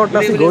 This is not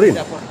nasi goreng.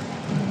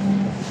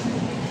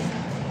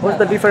 What's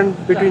the difference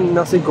between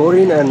nasi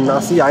goreng and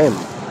nasi ayam?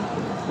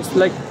 It's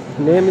like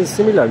name is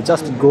similar,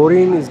 just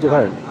goreng is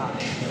different.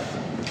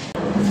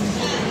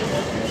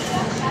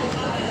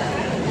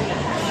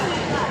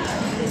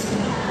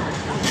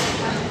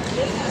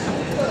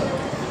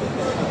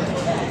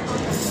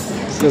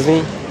 Excuse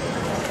me.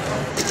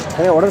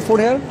 Can I order food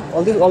here?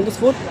 All this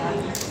food?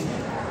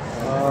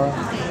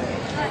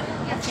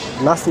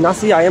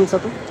 Nasi ayam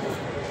satu.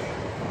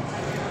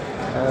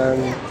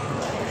 And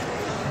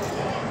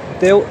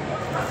teo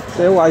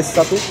ice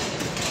satu.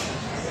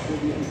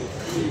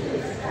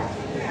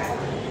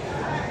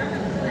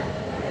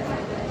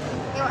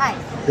 Teo ice?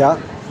 Yeah.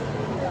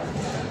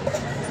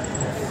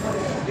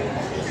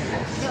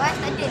 Teo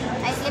ice ada.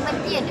 Ice lemon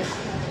tea ada.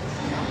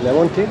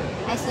 Lemon tea?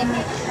 Ice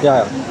lemon.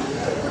 Yeah.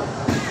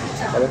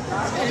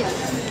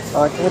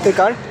 Can I pay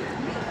card?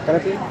 Can I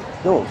pay?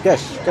 No,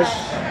 cash. Cash.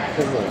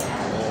 No.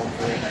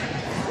 Okay.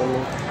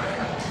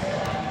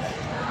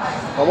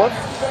 How much?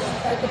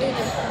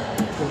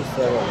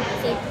 27.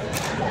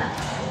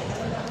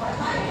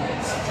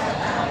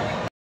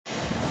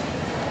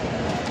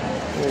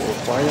 Oh,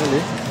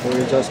 finally,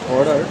 we just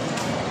ordered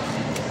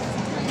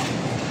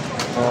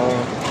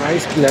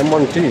iced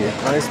lemon tea,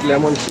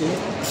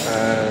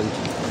 and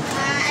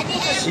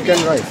chicken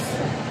rice.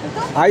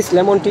 Iced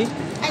lemon tea.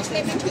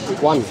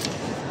 One.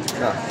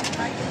 Yeah.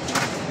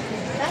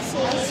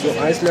 So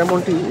iced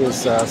lemon tea is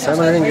 7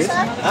 ringgit.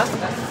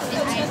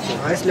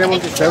 Iced lemon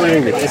tea is 7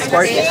 ringgit. It's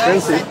quite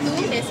expensive.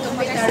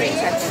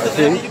 I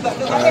thing.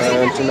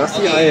 And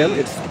nasi ayam,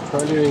 it's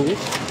 20 ringgit.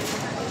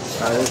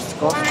 And it's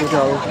cost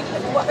total.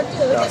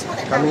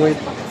 Coming with.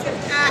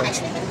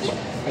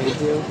 Thank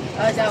you.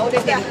 I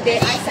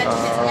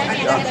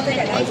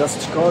just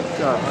got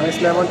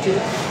ice lemon tea.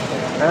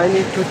 I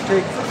need to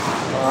take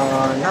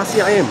nasi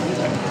ayam.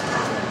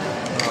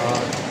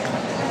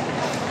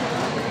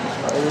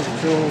 I need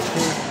to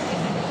take.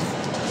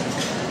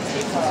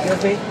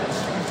 Excuse me.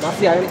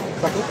 Nasi ayam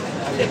satu.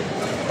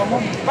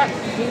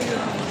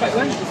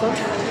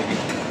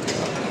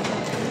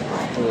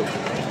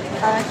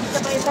 Kita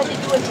bayar saja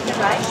 2 chicken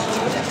rice.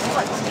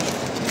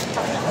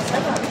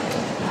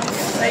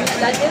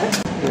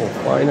 Oh,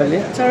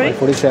 finally. Sorry? My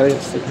food is here.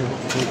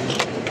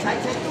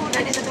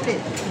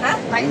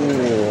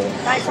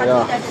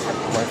 Yeah,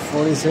 my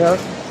phone is here.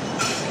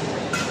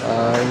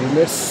 And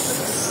let's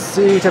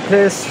see a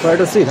place where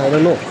to sit. I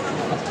don't know.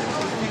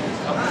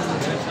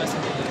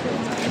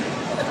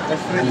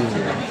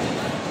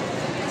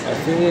 I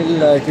feel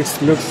like it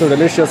looks so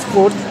delicious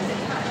food,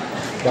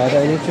 but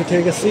I need to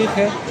take a seat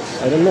here.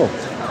 I don't know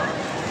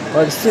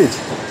where to sit.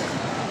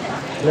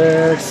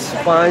 Let's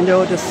find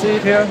out a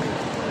seat here.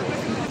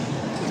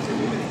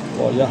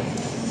 Oh yeah,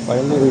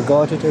 finally we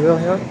got a table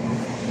here.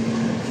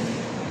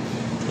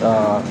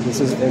 This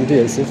is empty,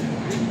 I see.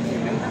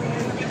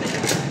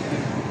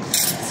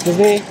 Excuse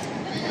me,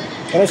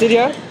 can I sit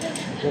here?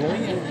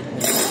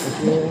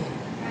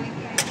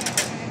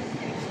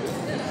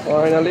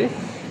 Finally,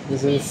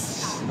 this is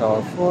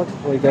our food.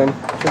 We can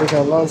finish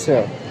our lunch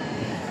here.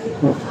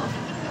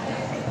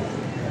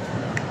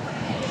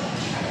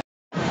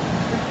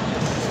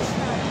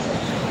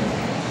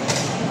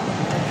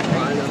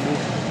 Finally,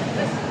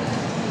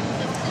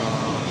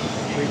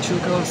 we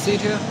took our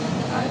seat here.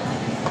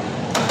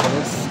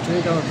 Let's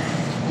take our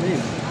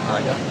meal.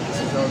 Yeah, this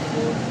is our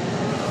food.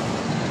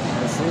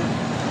 Let's see.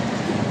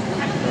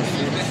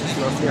 This is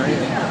nasi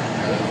ayam.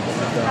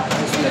 The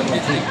ice lemon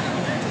tea.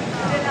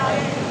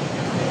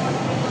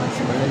 It's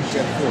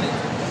Malaysian food.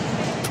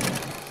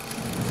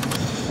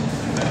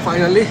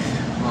 Finally,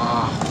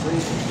 we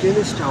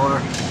finished our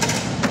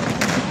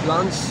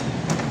lunch.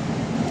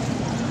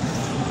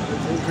 I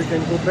think we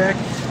can go back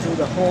to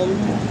the hall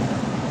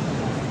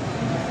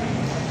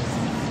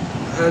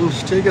and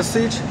take a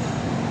seat.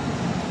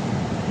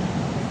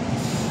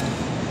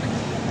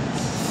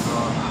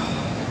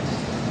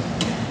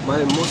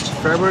 My most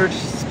favorite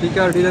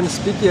speaker didn't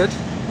speak yet.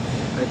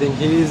 I think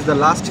he is the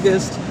last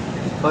guest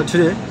for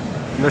today.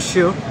 I'm not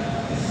sure.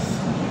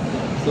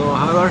 So,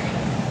 however,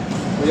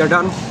 we are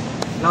done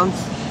lunch.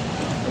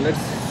 Let's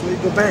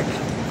go back.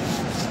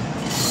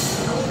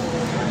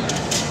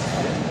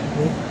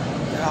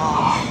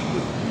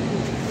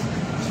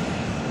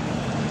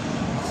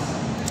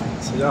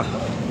 So yeah,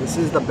 this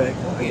is the bag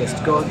I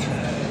just got.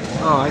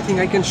 I think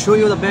I can show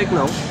you the bag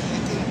now.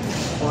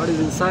 What is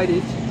inside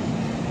it?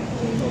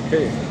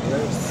 Okay,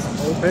 let's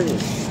open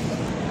it.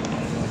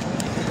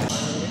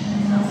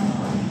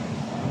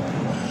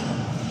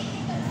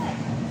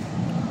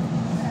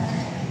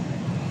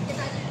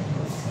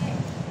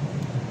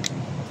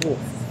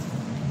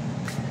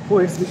 Oh,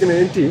 it's become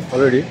empty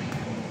already.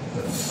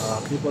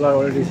 People are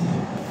already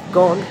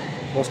gone,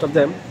 most of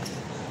them.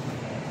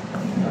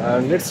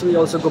 And we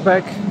also go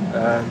back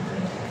and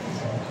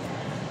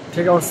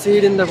take our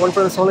seat in the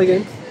conference hall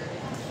again.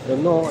 I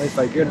don't know if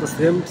I get the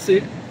same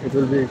seat, it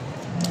will be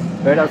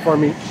better for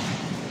me.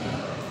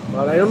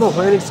 But I don't know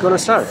when it's gonna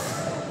start.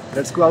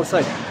 Let's go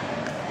outside.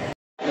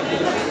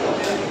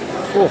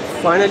 Oh,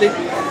 finally,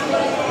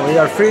 we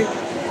are free.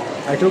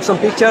 I took some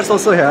pictures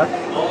also here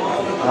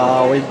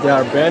with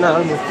their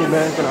banner, Mufti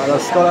Menk and other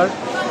scholar.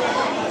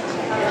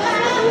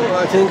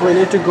 I think we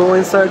need to go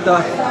inside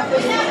the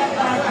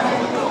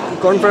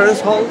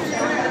conference hall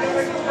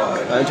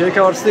and take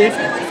our seat.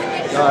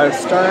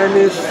 Its time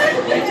is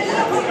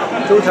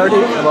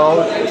 2:30,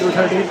 about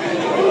 2:30.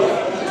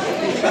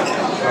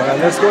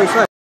 Let's go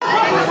inside.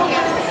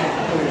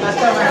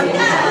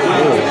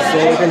 Oh, so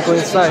we can go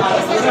inside.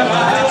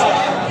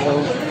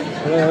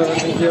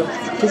 Thank you.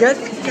 Ticket?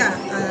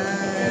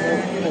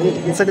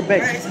 Inside the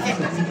bag.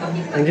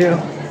 Thank you.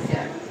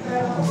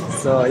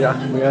 So yeah,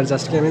 we are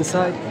just came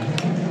inside.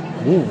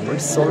 Ooh,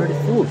 it's already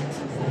full.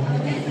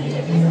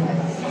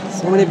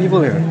 So many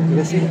people here. You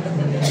can see.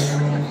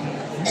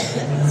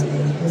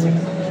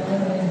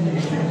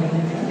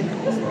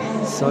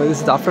 So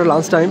this is after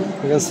lunchtime.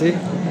 You can see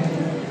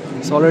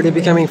it's already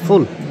becoming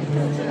full.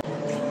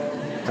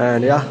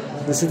 And yeah,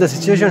 this is the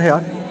situation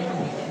here.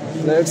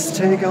 Let's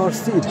take our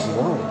seat.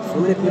 Wow, so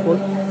many people.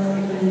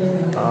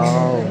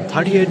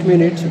 38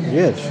 minutes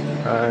yet.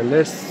 And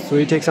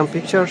we take some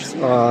pictures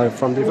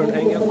from different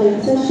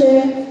angles.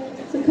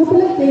 So a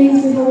couple of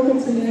things before we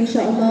continue,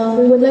 inshallah.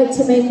 We would like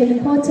to make an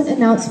important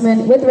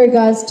announcement with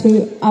regards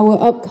to our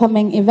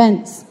upcoming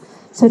events.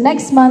 So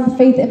next month,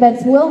 Faith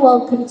Events will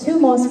welcome 2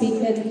 more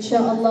speakers,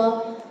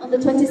 inshallah. On the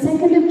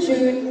 22nd of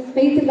June,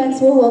 Faith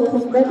Events will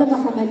welcome Brother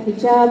Muhammad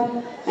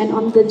Hijab. And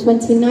on the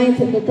 29th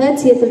and the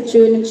 30th of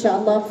June,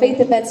 inshallah, Faith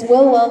Events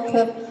will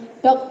welcome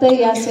Dr.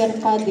 Yasir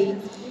Qadi.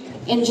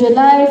 In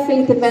July,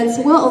 Faith Events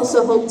will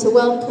also hope to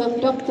welcome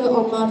Dr.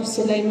 Omar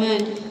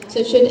Sulaiman.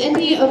 So should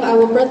any of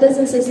our brothers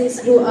and sisters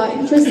who are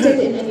interested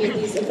in any of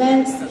these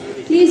events,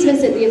 please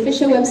visit the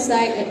official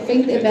website at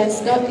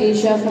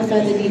faithevents.asia for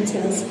further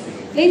details.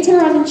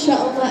 Later on,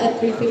 inshallah, at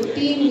 3:15,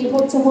 we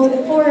hope to hold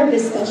a forum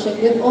discussion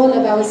with all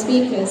of our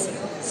speakers.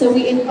 So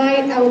we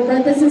invite our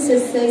brothers and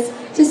sisters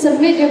to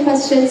submit your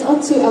questions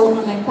onto our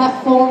online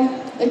platform.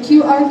 A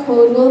QR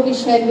code will be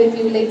shared with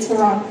you later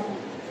on.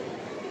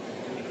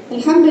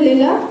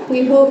 Alhamdulillah,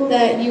 we hope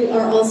that you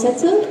are all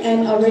settled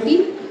and are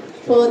ready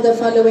for the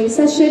following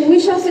session. We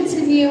shall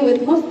continue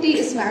with Mufti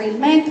Ismail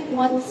Menk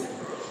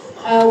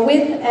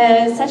with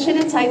a session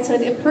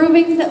entitled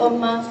Improving the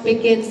Ummah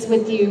Begins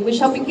With You. We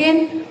shall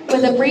begin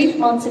with a brief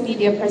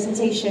multimedia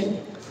presentation.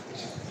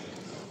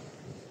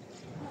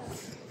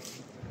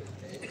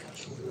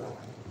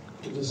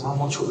 It is how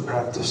much we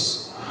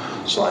practice.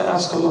 So I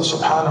ask Allah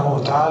subhanahu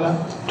wa ta'ala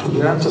to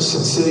grant us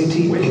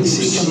sincerity in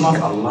seeking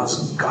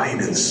Allah's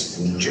guidance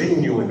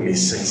genuinely,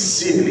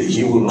 sincerely,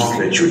 He will not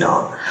let you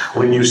down.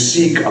 When you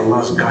seek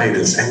Allah's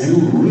guidance and you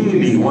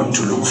really want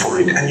to look for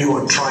it and you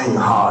are trying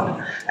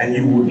hard and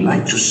you would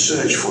like to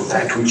search for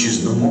that which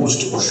is the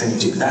most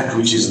authentic, that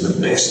which is the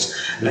best,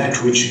 that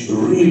which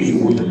really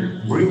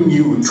would bring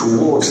you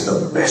towards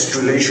the best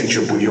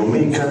relationship with your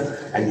Maker,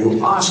 and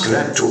you ask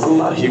that to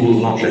Allah, He will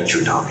not let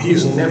you down. He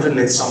has never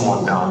let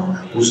someone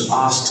down who's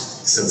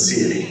asked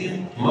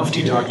sincerely.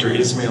 Mufti Dr.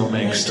 Ismail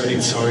Menk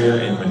studied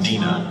Sharia in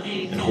Medina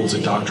and holds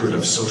a doctorate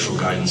of social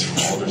guidance from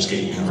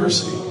Aldersgate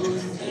University.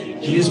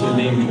 He has been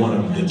named one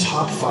of the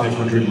top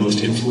 500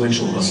 most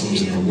influential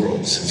Muslims in the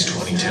world since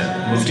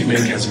 2010. Mufti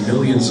Menk has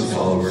millions of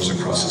followers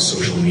across his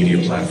social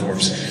media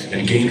platforms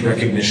and gained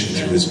recognition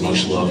through his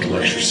much-loved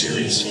lecture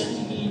series.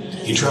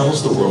 He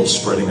travels the world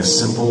spreading a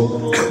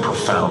simple but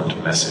profound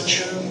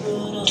message.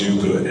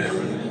 Do good.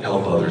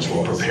 Help others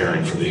while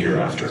preparing for the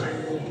hereafter.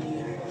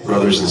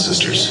 Brothers and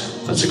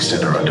sisters, let's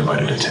extend our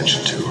undivided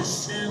attention to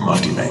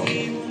Mufti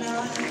Menk.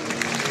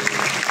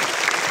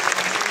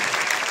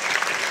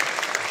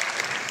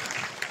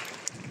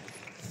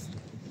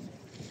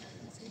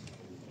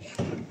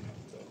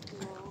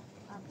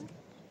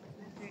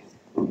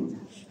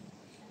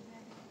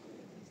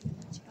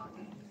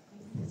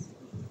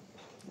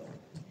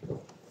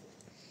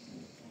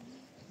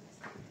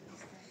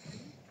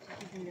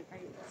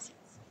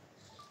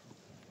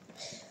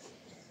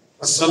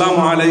 Assalamu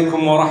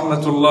alaikum wa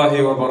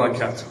rahmatullahi wa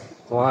barakatuh.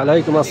 Wa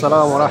alaikum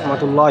assalam wa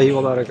rahmatullahi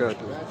wa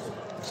barakatuh.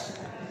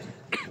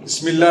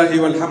 Bismillahi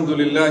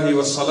walhamdulillahi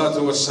wa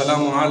salatu wa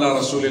salamu ala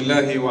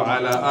rasulillahi wa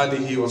ala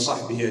alihi wa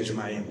sahbihi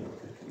ajma'in.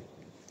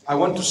 I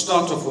want to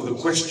start off with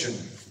a question.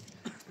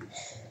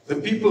 The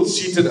people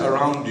seated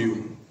around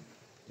you,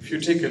 if you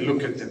take a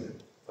look at them,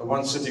 the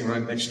one sitting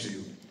right next to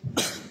you,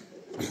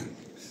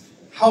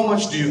 how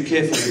much do you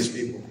care for these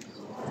people?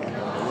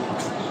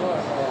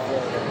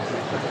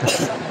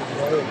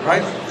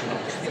 Right?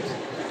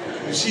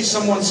 You see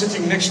someone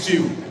sitting next to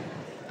you.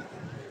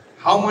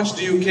 How much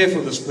do you care for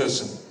this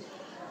person?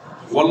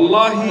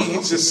 Wallahi,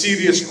 it's a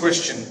serious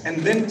question. And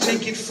then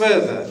take it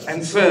further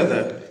and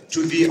further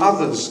to the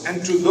others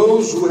and to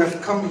those who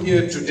have come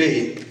here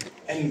today,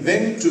 and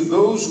then to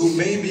those who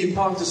may be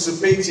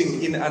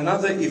participating in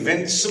another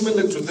event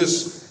similar to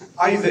this,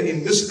 either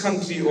in this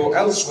country or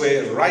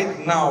elsewhere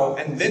right now,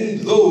 and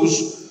then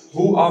those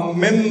who are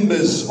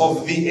members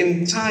of the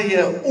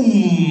entire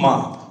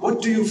ummah.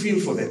 What do you feel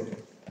for them?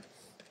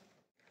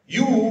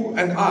 You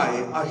and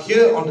I are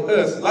here on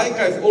earth, like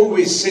I've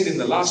always said in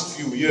the last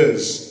few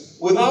years,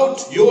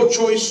 without your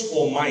choice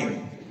or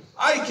mine.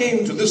 I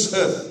came to this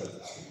earth.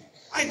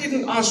 I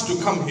didn't ask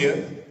to come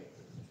here,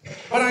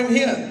 but I'm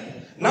here.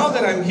 Now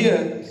that I'm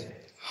here,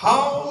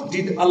 how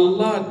did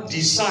Allah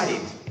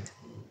decide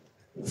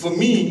for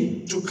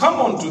me to come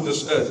onto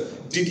this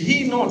earth? Did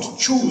He not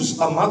choose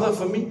a mother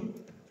for me?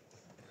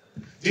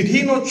 Did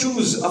He not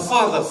choose a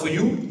father for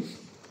you?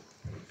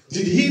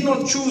 Did He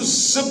not choose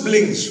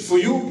siblings for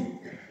you?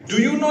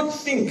 Do you not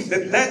think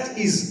that that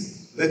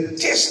is the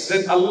test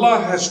that Allah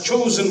has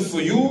chosen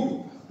for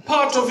you?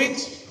 Part of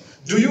it?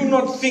 Do you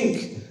not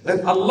think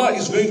that Allah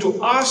is going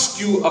to ask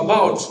you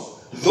about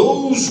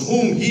those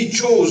whom He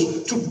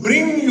chose to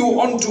bring you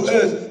onto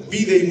earth,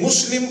 be they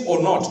Muslim or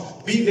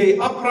not, be they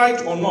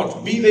upright or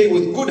not, be they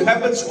with good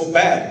habits or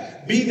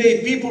bad, be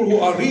they people who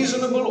are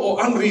reasonable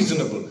or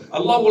unreasonable?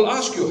 Allah will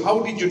ask you,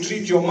 how did you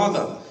treat your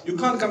mother? You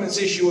can't come and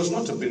say she was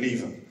not a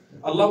believer.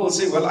 Allah will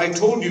say, well, I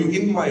told you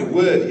in my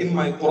word, in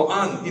my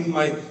Quran,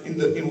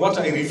 in what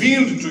I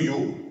revealed to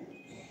you,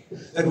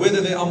 that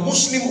whether they are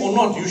Muslim or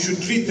not, you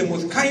should treat them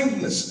with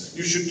kindness,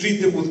 you should treat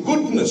them with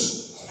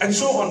goodness, and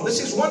so on. This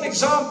is one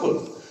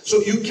example.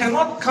 So you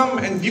cannot come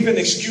and give an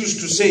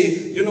excuse to say,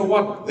 you know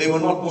what, they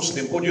were not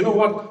Muslim, or you know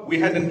what, we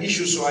had an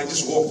issue, so I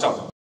just walked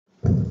out.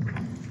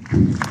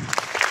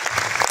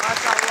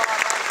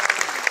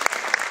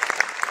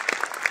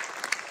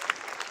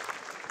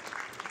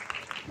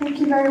 Thank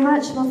you very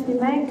much, Mufti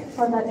Menk,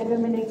 for that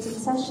illuminating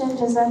session.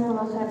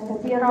 Jazakumullah khairan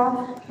kathira.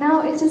 Now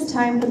it is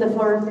time for the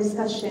forum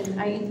discussion.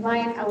 I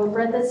invite our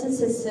brothers and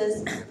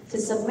sisters to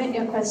submit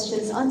your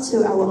questions onto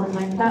our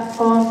online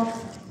platform.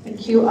 The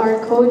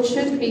QR code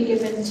should be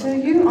given to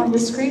you on the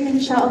screen,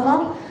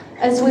 inshallah.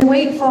 As we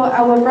wait for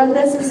our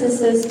brothers and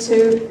sisters to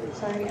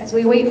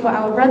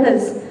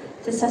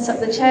set up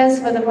the chairs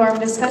for the forum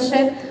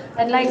discussion,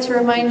 I'd like to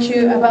remind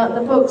you about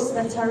the books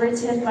that are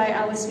written by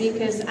our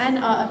speakers and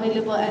are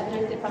available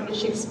at the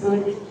publishing's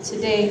booth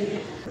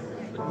today.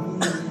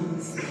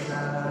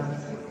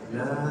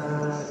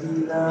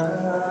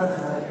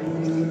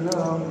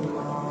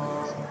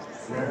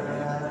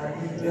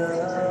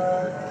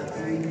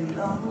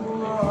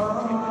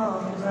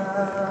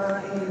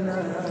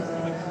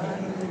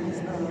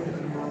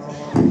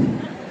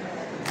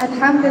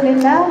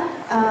 Alhamdulillah,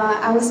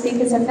 our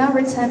speakers have now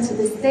returned to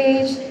the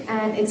stage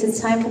and it is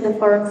time for the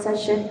forum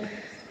session.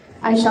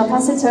 I shall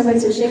pass it over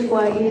to Sheikh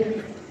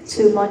Wael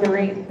to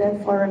moderate the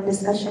forum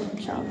discussion,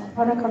 inshallah.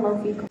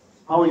 Barakallahu feekum.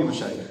 How are you,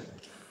 Mashaykh?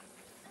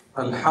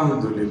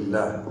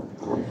 Alhamdulillah.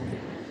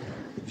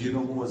 Do you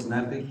know who was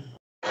napping?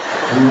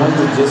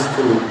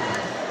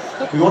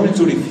 We wanted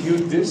to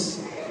refute this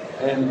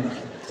and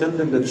tell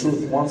them the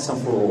truth once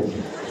and for all.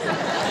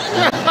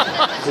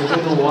 They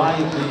don't know why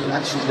they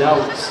actually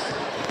doubt.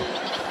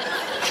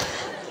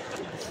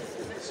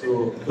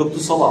 So, Dr.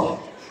 Salah.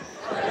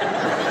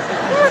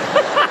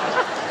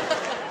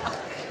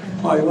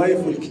 My wife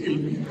will kill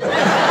me.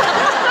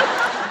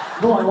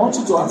 No, I want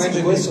you to answer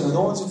the question. I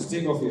don't want you to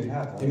take off your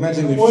hat.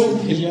 Imagine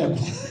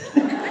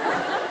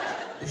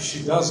if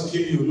she does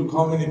kill you, look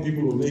how many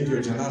people will make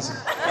your janazah.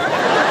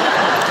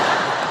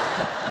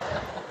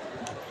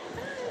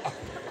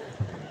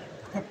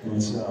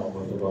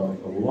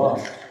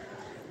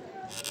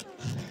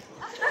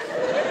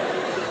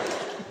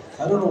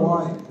 I don't know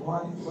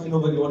why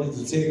nobody wanted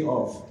to take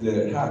off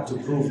their hat to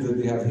prove that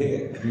they have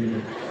hair.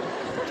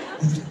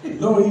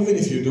 No, even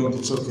if you don't,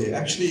 it's okay.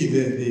 Actually,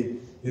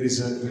 there is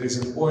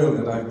an oil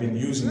that I've been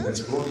using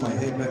that's brought my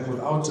hair back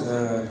without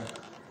a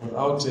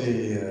what do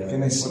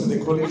they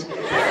call it?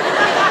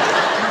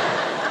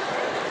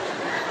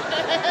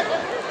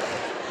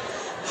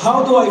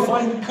 How do I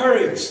find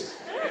courage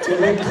to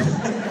make?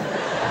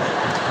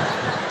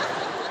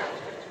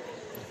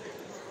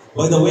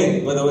 By the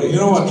way, you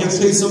know what? Can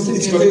say something.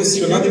 It's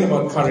got nothing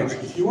about courage.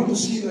 If you want to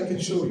see it, I can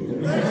show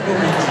you.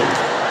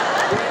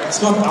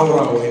 It's not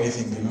aura or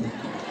anything, you know.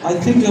 I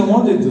think I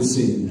wanted to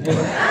see.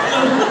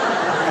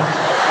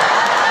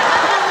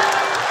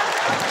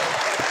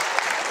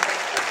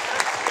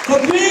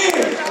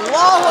 Kabir!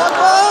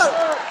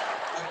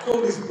 I call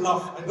this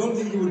bluff. I don't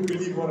think you would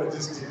believe what I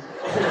just did.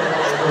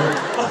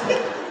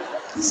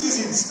 This is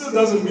it. Still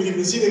doesn't believe.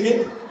 You see it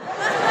again?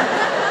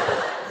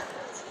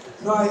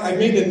 No, I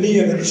made a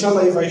niyyah that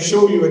inshallah if I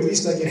show you at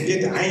least I can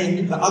get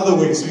ayn the other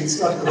way so it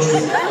starts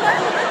growing.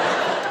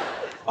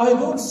 I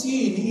don't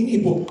see in any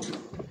book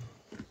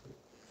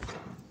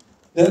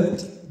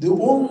that the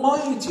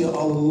Almighty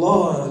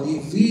Allah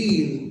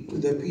revealed to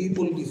the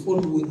people the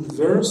following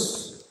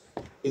verse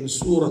in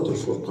Surah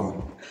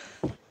Al-Furqan.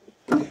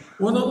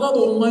 When Allah the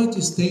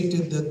Almighty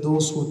stated that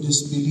those who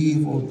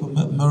disbelieve or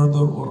commit murder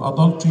or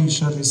adultery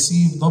shall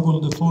receive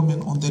double the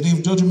torment on the day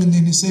of judgment,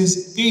 then He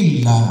says,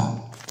 Illa,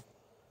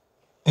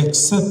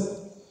 except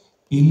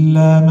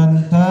إلا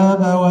من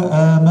تاب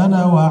وآمن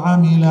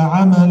وعمل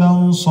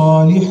عملا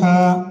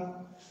صالحا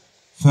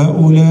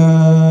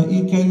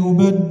فأولئك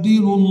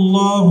يبدل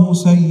الله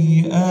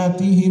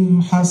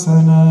سيئاتهم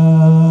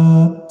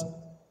حسنات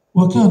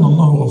وكان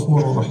الله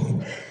غفورا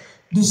رحيما.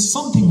 This is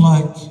something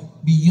like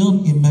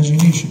beyond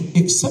imagination,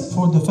 except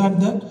for the fact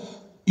that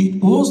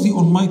it was the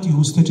Almighty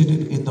who stated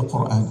it in the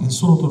Quran. In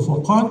Surah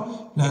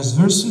Al-Furqan, last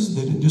verses,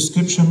 the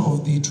description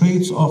of the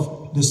traits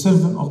of the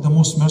servant of the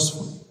most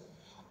merciful.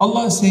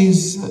 Allah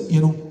says,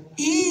 even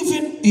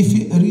if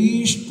it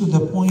reached to the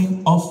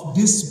point of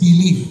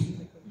disbelief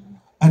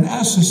and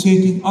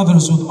associating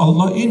others with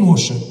Allah in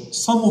worship,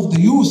 some of the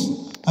youth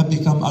have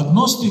become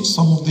agnostic,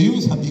 some of the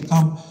youth have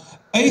become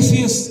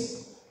atheists.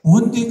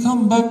 When they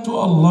come back to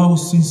Allah with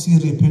sincere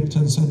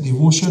repentance and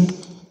devotion,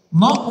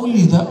 not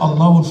only that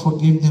Allah will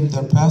forgive them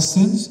their past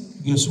sins,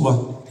 guess what?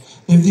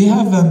 If they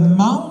have a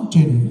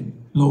mountain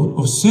load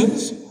of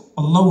sins,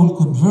 Allah will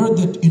convert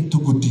that into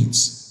good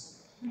deeds.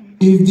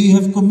 If they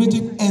have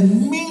committed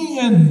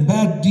 1,000,000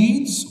 bad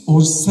deeds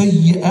or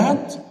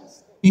sayyi'at,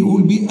 it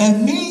will be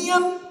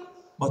 1,000,000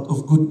 but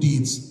of good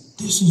deeds.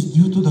 This is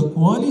due to the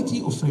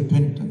quality of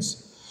repentance.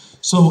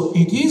 So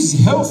it is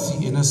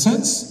healthy in a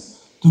sense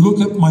to look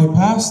at my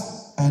past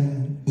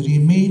and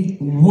remain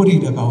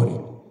worried about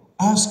it.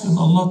 Asking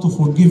Allah to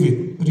forgive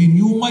it,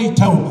 renew my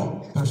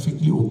tawbah,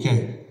 perfectly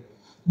okay.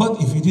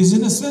 But if it is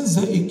in a sense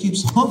that it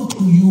keeps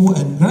hunting you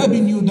and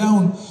grabbing you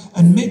down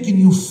and making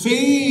you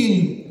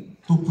fail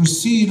to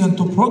proceed and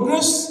to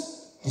progress,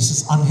 this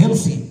is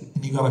unhealthy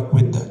and you gotta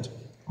quit that.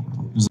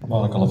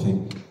 Barakallah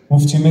feek.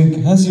 Mufti Menk,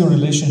 has your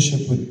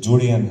relationship with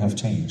durian have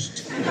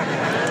changed?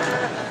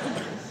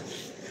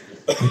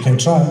 We can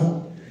try.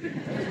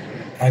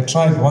 I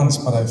tried once,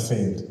 but I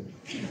failed.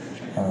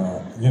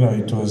 You know,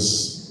 it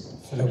was...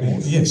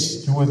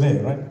 Yes, you were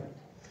there, right?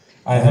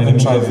 I haven't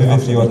tried it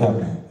after what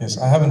happened. Yes,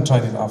 I haven't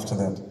tried it after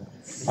that.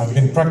 I've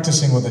been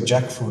practicing with the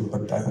jackfruit,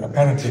 but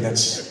apparently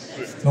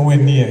that's nowhere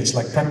near. It's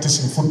like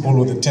practicing football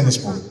with a tennis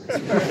ball.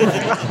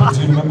 Do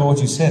you remember what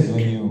you said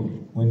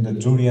when the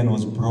durian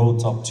was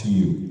brought up to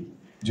you?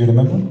 Do you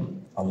remember?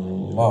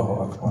 Allahu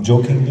Akbar.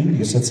 Jokingly,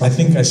 you said something. I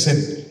think I said,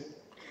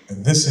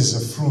 this is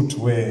a fruit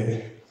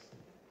where,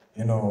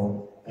 you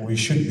know, we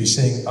should be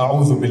saying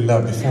A'udhu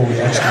Billah before we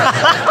actually...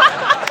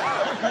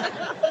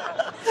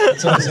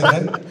 That's what I said,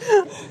 right?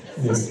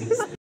 Yes.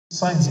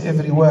 Signs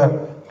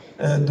everywhere.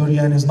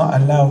 Durian is not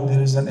allowed.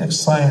 There is an X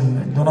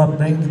sign. Do not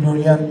bring the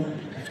durian.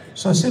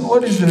 So I said,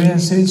 what is durian? He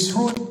said, it's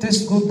fruit,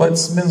 tastes good, but it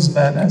smells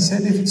bad. I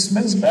said, if it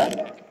smells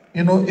bad,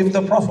 you know, if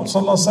the Prophet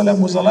ﷺ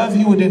was alive,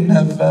 he wouldn't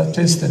have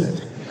tasted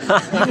it.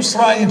 You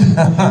try it.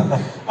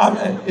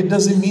 It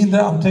doesn't mean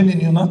that I'm telling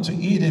you not to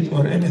eat it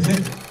or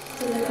anything.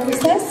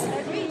 Process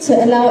to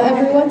allow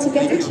everyone to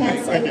get a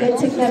chance at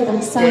getting their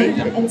book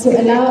signed and to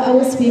allow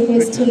our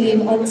speakers to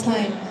leave on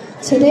time.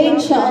 Today,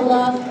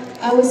 inshallah,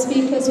 our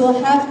speakers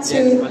will have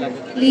to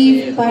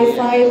leave by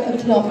 5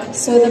 o'clock.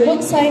 So the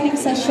book signing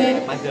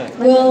session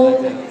will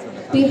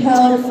be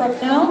held from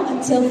now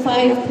until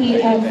 5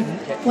 p.m.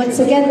 Once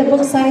again, the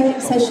book signing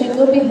session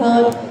will be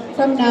held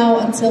from now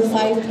until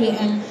 5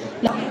 p.m.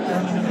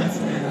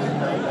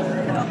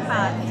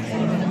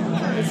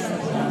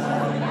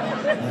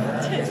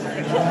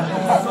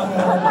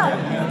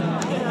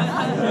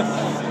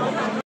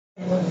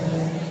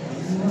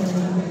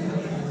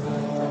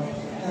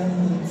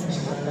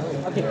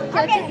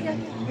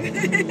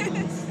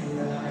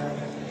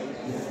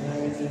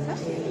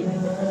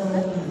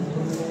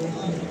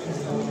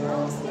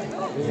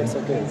 Yes,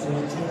 okay.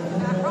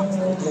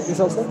 Like this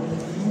also?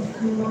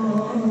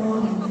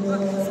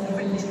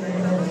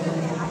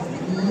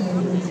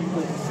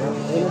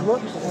 Will it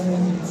work?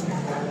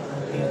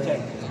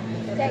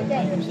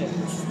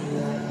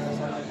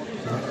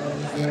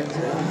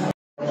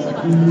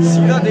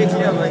 सीधा देख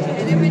लिया भाई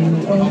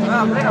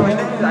हाँ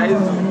मैंने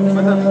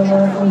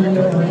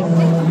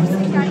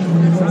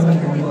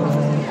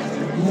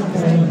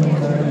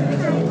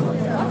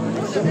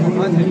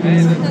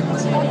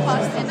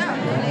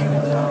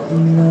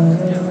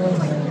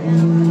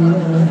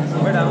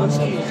but I was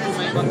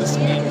on the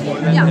screen for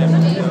that. Yeah,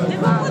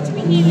 देखो कुछ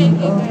भी नहीं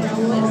लेके गया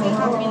वो ऐसे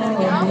काफी लग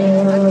गया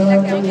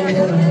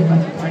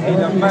आंटी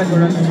लंबा है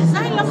थोड़ा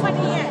नहीं लंबा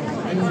नहीं है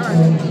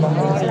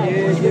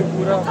ये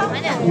पूरा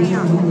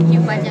ये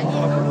बजा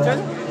चल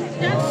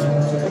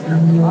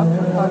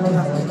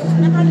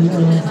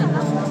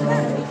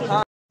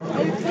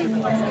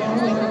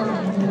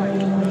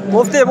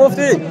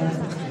मुफ्ती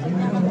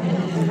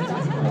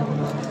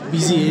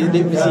busy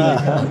they busy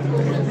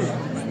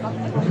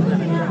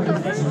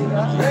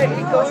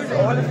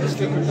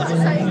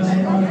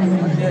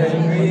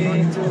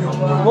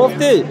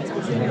Mufti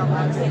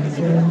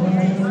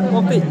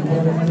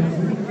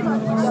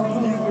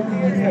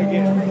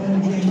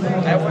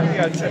I want the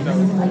outside now.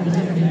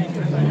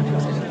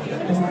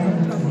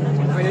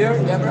 Over here,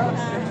 yeah, bro.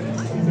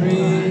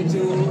 3, 2,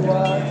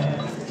 1.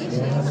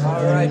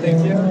 Alright,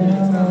 thank you.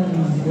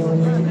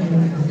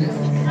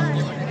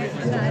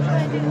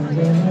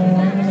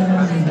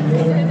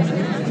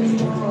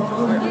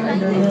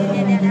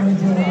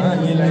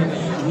 ये लाइन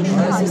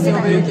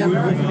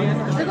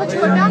देखो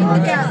छोटा हो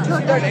गया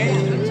छोटा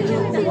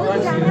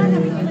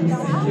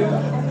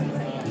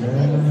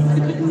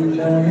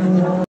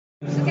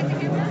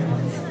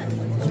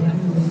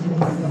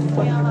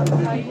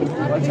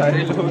बहुत सारे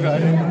लोग आ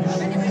रहे हैं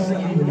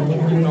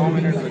 9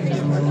 मिनट बचे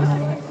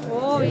ओ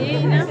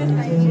यही ना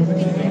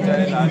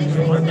बेचारे लास्ट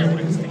में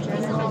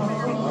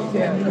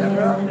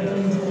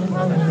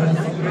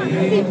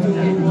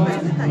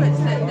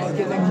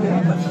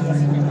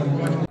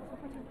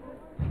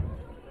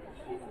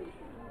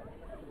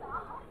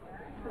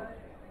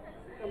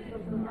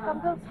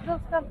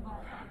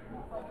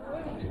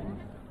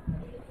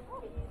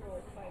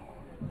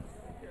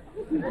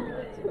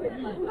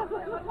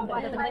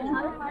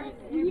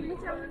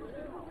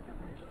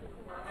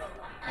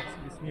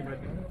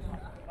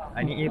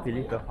I need you to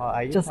leave the hall.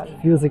 Are you just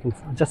few seconds,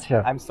 just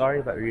here. I'm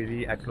sorry, but we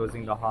really are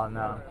closing the hall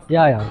now.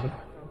 Yeah.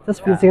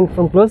 Just few seconds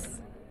from close.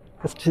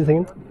 Just 2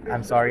 seconds.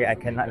 I'm sorry, I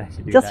cannot let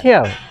you do just that.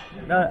 Here.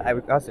 No,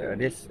 because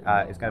this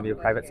is going to be a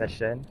private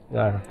session.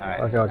 Yeah. Alright.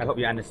 Okay. I hope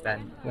you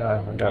understand.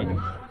 Yeah. Okay.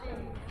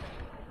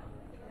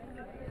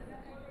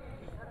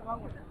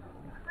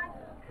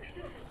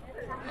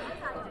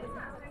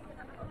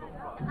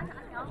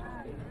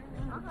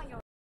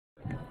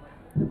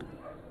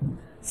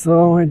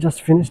 So I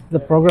just finished the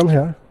program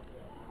here.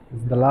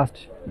 This is the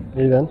last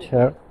event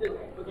here.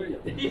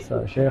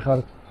 So Sheikh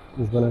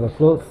is going to go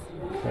close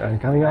and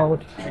coming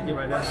out.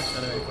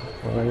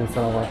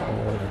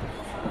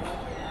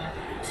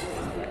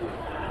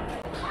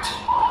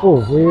 Oh,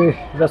 we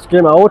just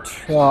came out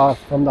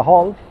from the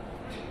hall,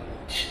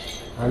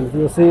 and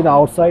you see the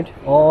outside,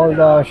 all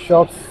the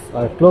shops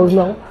are closed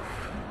now,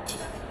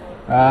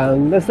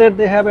 And they said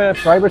they have a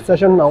private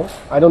session now.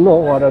 I don't know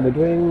what are they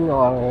doing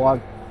or what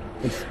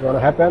is going to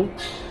happen.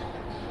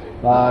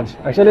 But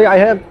actually I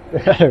have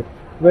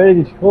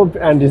very hope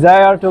and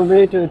desire to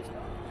meet with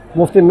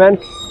Mufti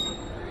Menk.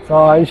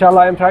 So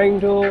inshallah I'm trying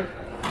to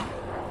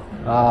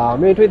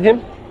meet with him,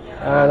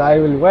 and I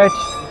will wait.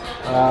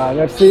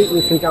 Let's see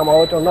if he come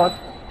out or not.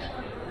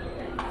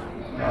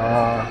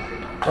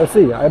 Let's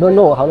see. I don't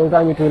know how long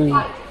time it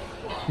will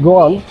go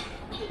on,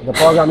 the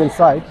program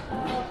inside.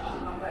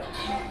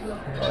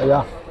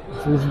 Yeah,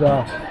 this is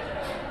the.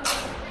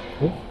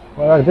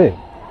 Where are they?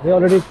 They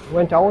already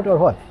went out or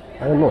what?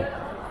 I don't know.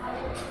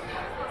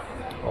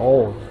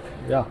 Oh,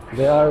 yeah,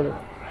 they are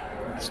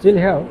still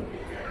here.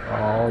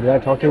 They are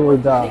talking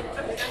with the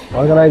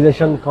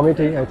organization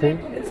committee, I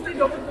think.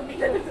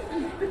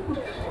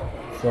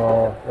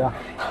 So yeah,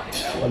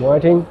 I'm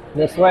waiting.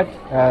 Let's wait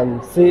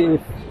and see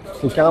if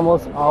he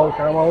comes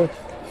out.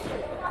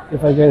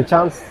 If I get a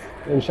chance,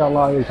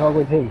 inshallah, I will talk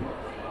with him.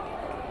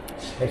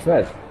 Let's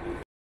wait.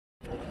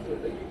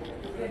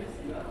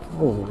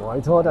 Oh, I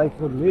thought I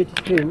could meet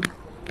him,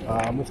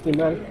 Mufti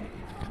Menk,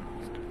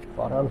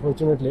 but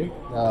unfortunately,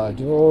 the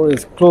door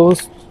is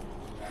closed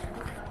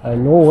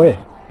and no way.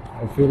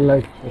 I feel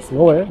like there's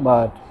no way,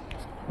 but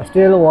I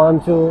still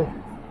want to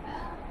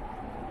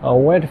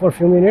wait for a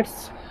few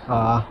minutes.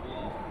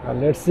 And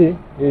let's see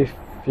if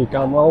he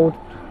come out,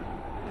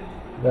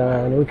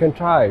 then we can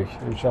try,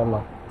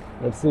 inshallah.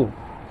 Let's see.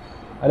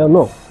 I don't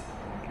know.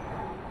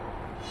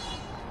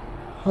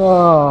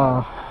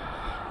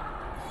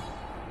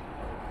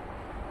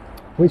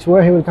 Which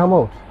way he will come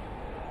out?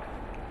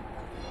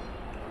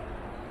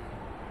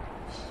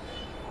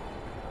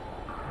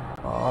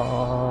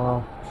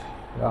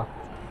 Yeah,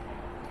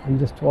 I'm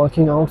just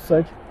walking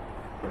outside.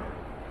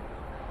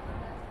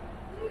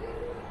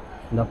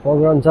 The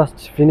program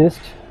just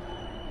finished,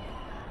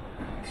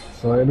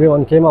 so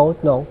everyone came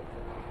out now.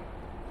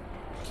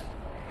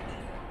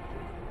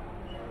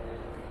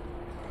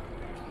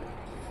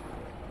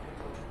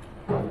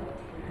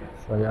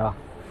 So yeah,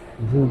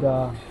 this is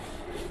the.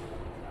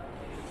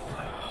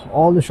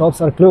 All the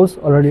shops are closed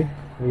already,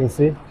 you can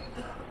see.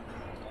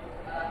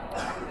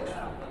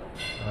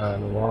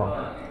 And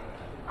wow.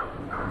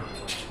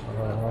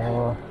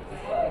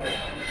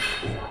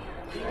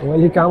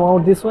 Will he come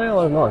out this way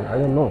or not? I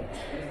don't know.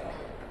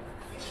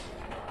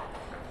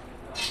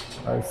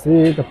 I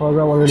see the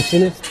program already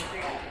finished.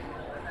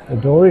 The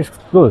door is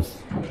closed,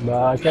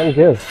 but I can't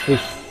guess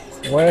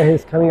where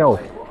he's coming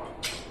out.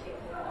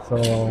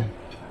 So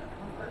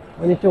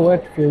I need to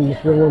wait a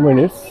few more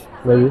minutes,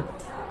 maybe.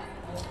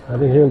 I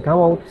think he will come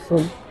out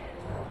soon.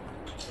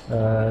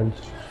 And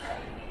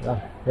yeah,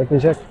 let me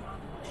check.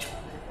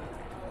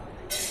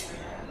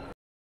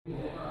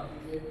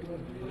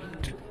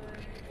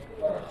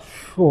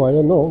 Oh, I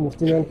don't know,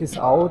 Mufti Menk is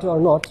out or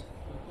not.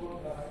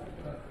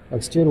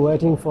 I'm still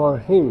waiting for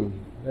him.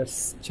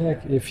 Let's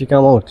check if he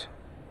come out.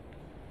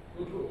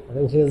 I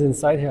think he is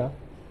inside here.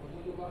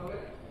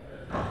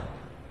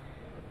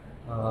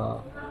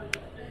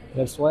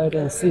 Let's wait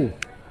and see.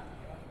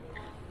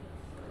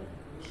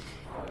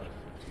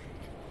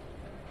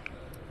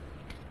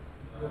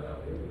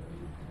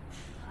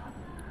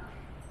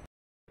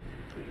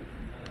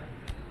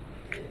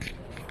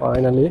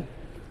 Finally,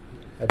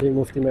 I think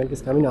Mufti Menk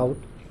is coming out.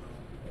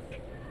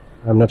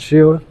 I'm not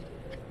sure,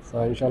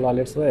 so inshallah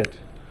let's wait.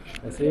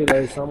 I see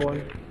there is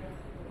someone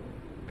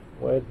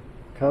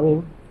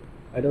coming.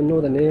 I don't know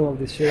the name of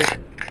this sheikh.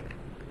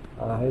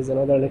 He's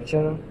another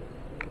lecturer.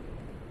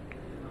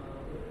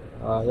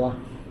 Yeah.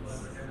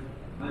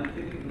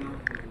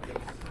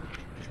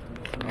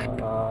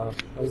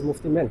 How's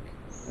Mufti Menk?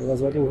 I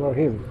was waiting for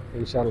him,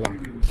 inshallah.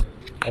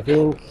 I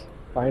think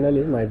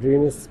finally my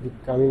dream is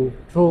becoming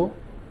true.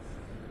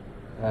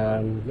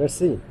 And let's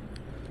see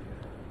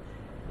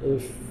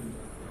if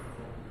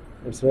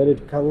it's ready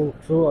to come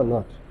true or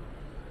not.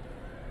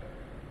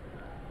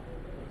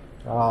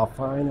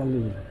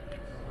 Finally,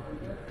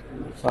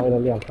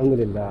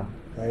 alhamdulillah,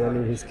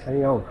 finally he's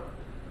coming out.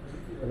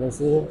 You can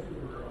see him.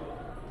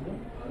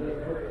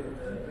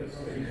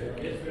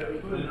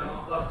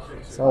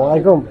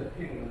 Assalamualaikum.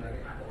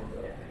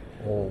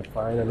 Oh,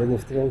 finally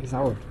Mufti Menk is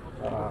out.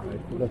 I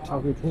could have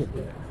talked with him.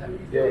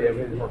 Yeah,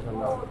 very important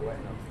now.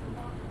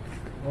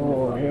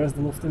 Oh, here's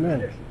the Mufti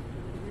Menk.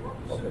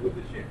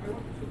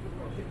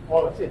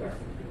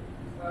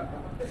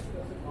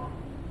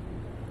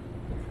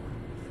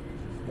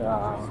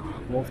 Yeah,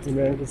 Mufti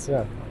Menk is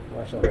here,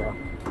 mashallah.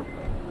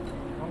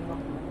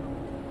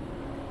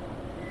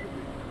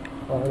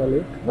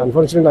 Finally,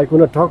 unfortunately I could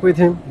not talk with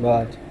him,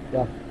 but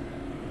yeah,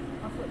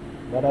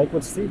 but I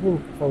could see him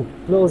from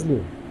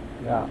closely.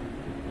 Yeah.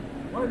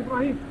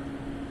 Ibrahim.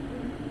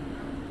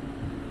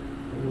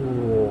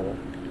 Oh.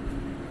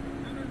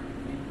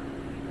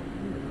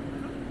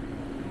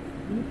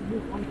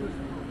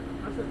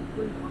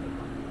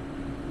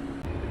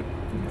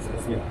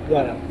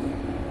 Yeah.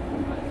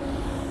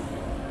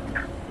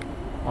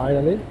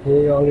 Finally,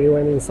 he already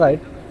went inside.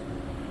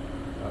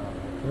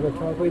 I'm gonna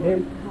talk with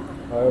him.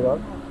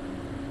 However,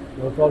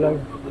 no problem.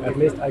 At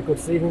least I could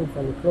see him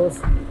from close.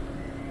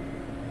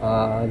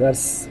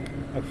 That's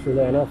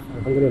actually enough,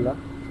 alhamdulillah.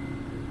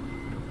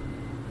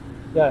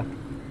 Yeah,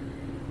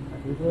 I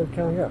think we'll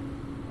come here.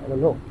 I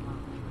don't know.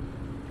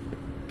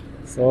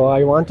 So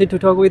I wanted to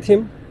talk with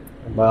him,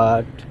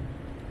 but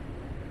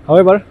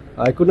however,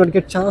 I could not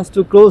get chance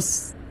to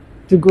close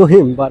to go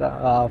him. But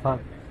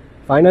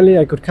finally,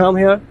 I could come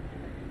here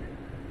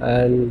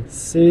and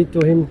see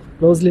to him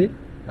closely,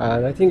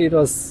 and I think it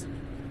was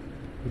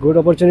a good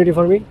opportunity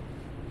for me.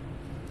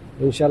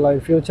 Inshallah,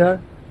 in future,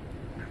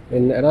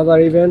 in another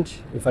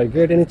event, if I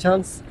get any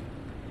chance,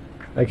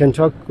 I can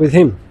talk with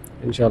him,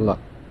 inshallah.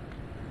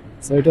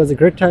 So it was a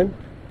great time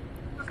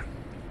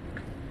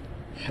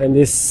in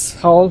this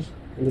hall,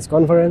 in this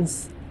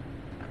conference.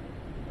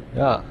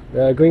 Yeah, we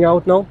are going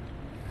out now.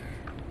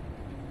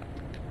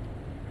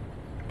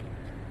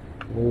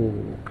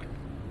 Ooh.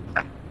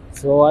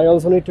 So I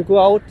also need to go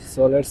out,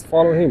 so let's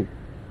follow him.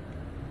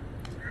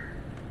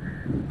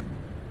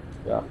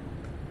 Yeah.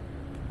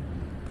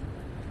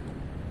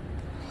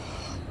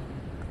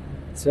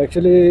 So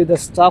actually the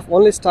staff,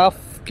 only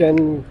staff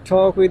can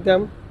talk with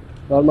them.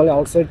 Normally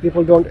outside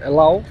people don't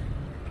allow.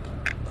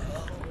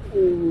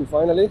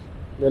 Finally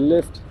they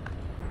left.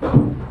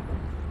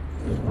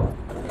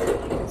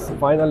 So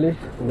finally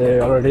they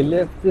already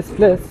left this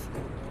place,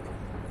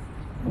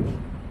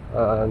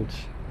 and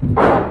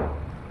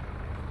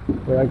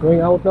we are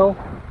going out now.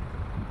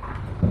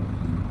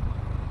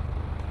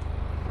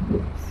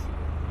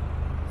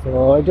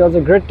 So it was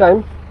a great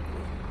time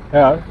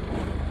here,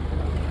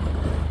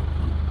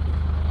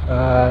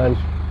 and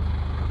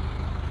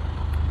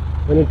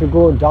we need to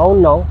go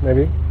down now,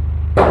 maybe.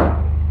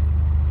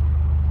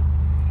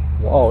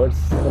 Wow,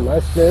 it's a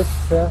nice place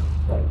here,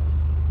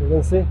 you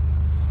can see.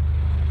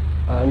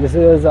 And this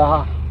is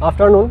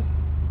afternoon,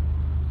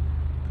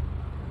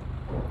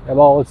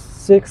 about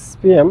 6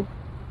 p.m.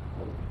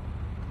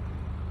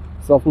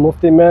 So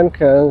Mufti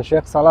Menk and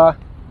Sheikh Salah,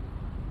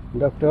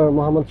 Dr.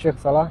 Muhammad Sheikh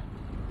Salah,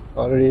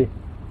 already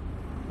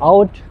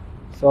out.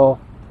 So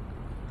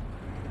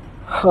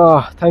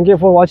thank you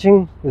for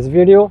watching this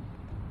video,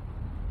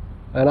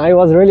 and I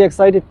was really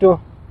excited to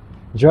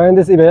join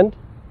this event,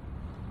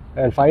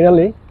 and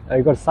finally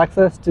I got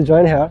success to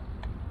join here.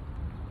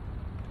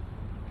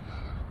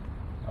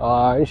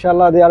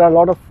 Inshallah, there are a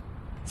lot of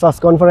such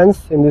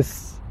conference in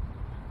this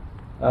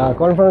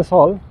conference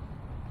hall.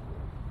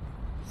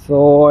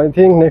 So I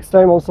think next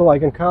time also I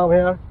can come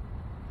here.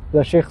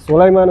 The Sheikh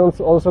Sulaiman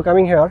also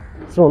coming here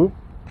soon.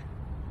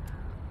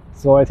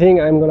 So I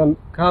think I'm gonna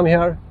come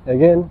here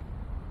again,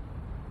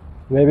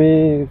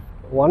 maybe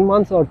 1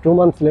 month or 2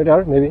 months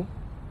later, maybe.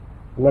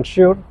 I'm not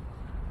sure.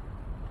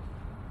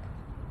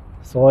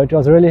 So it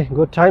was really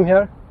good time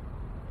here.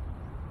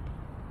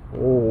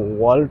 Oh,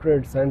 World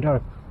Trade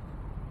Center.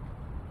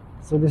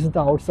 So this is the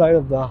outside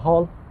of the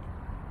hall.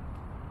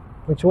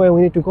 Which way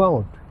we need to go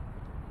out?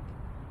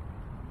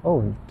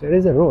 Oh, there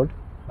is a road.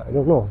 I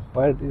don't know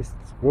where this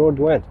road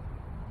went.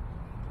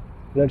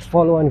 Let's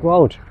follow and go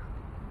out.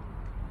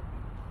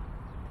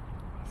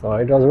 So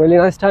it was a really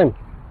nice time.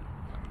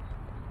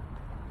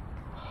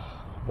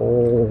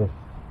 Oh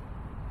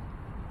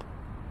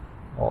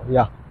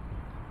yeah,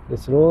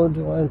 this road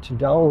went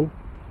down.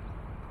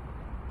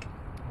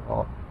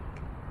 Oh,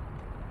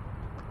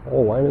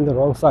 I'm in the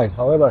wrong side.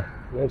 However,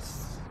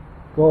 let's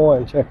go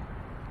and check.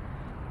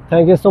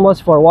 Thank you so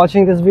much for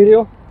watching this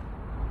video,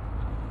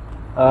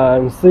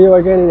 and see you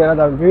again in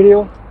another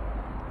video.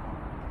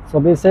 So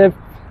be safe,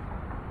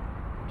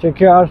 take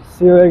care,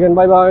 see you again,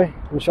 bye bye,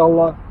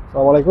 inshallah.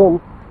 Assalamu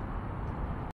alaikum.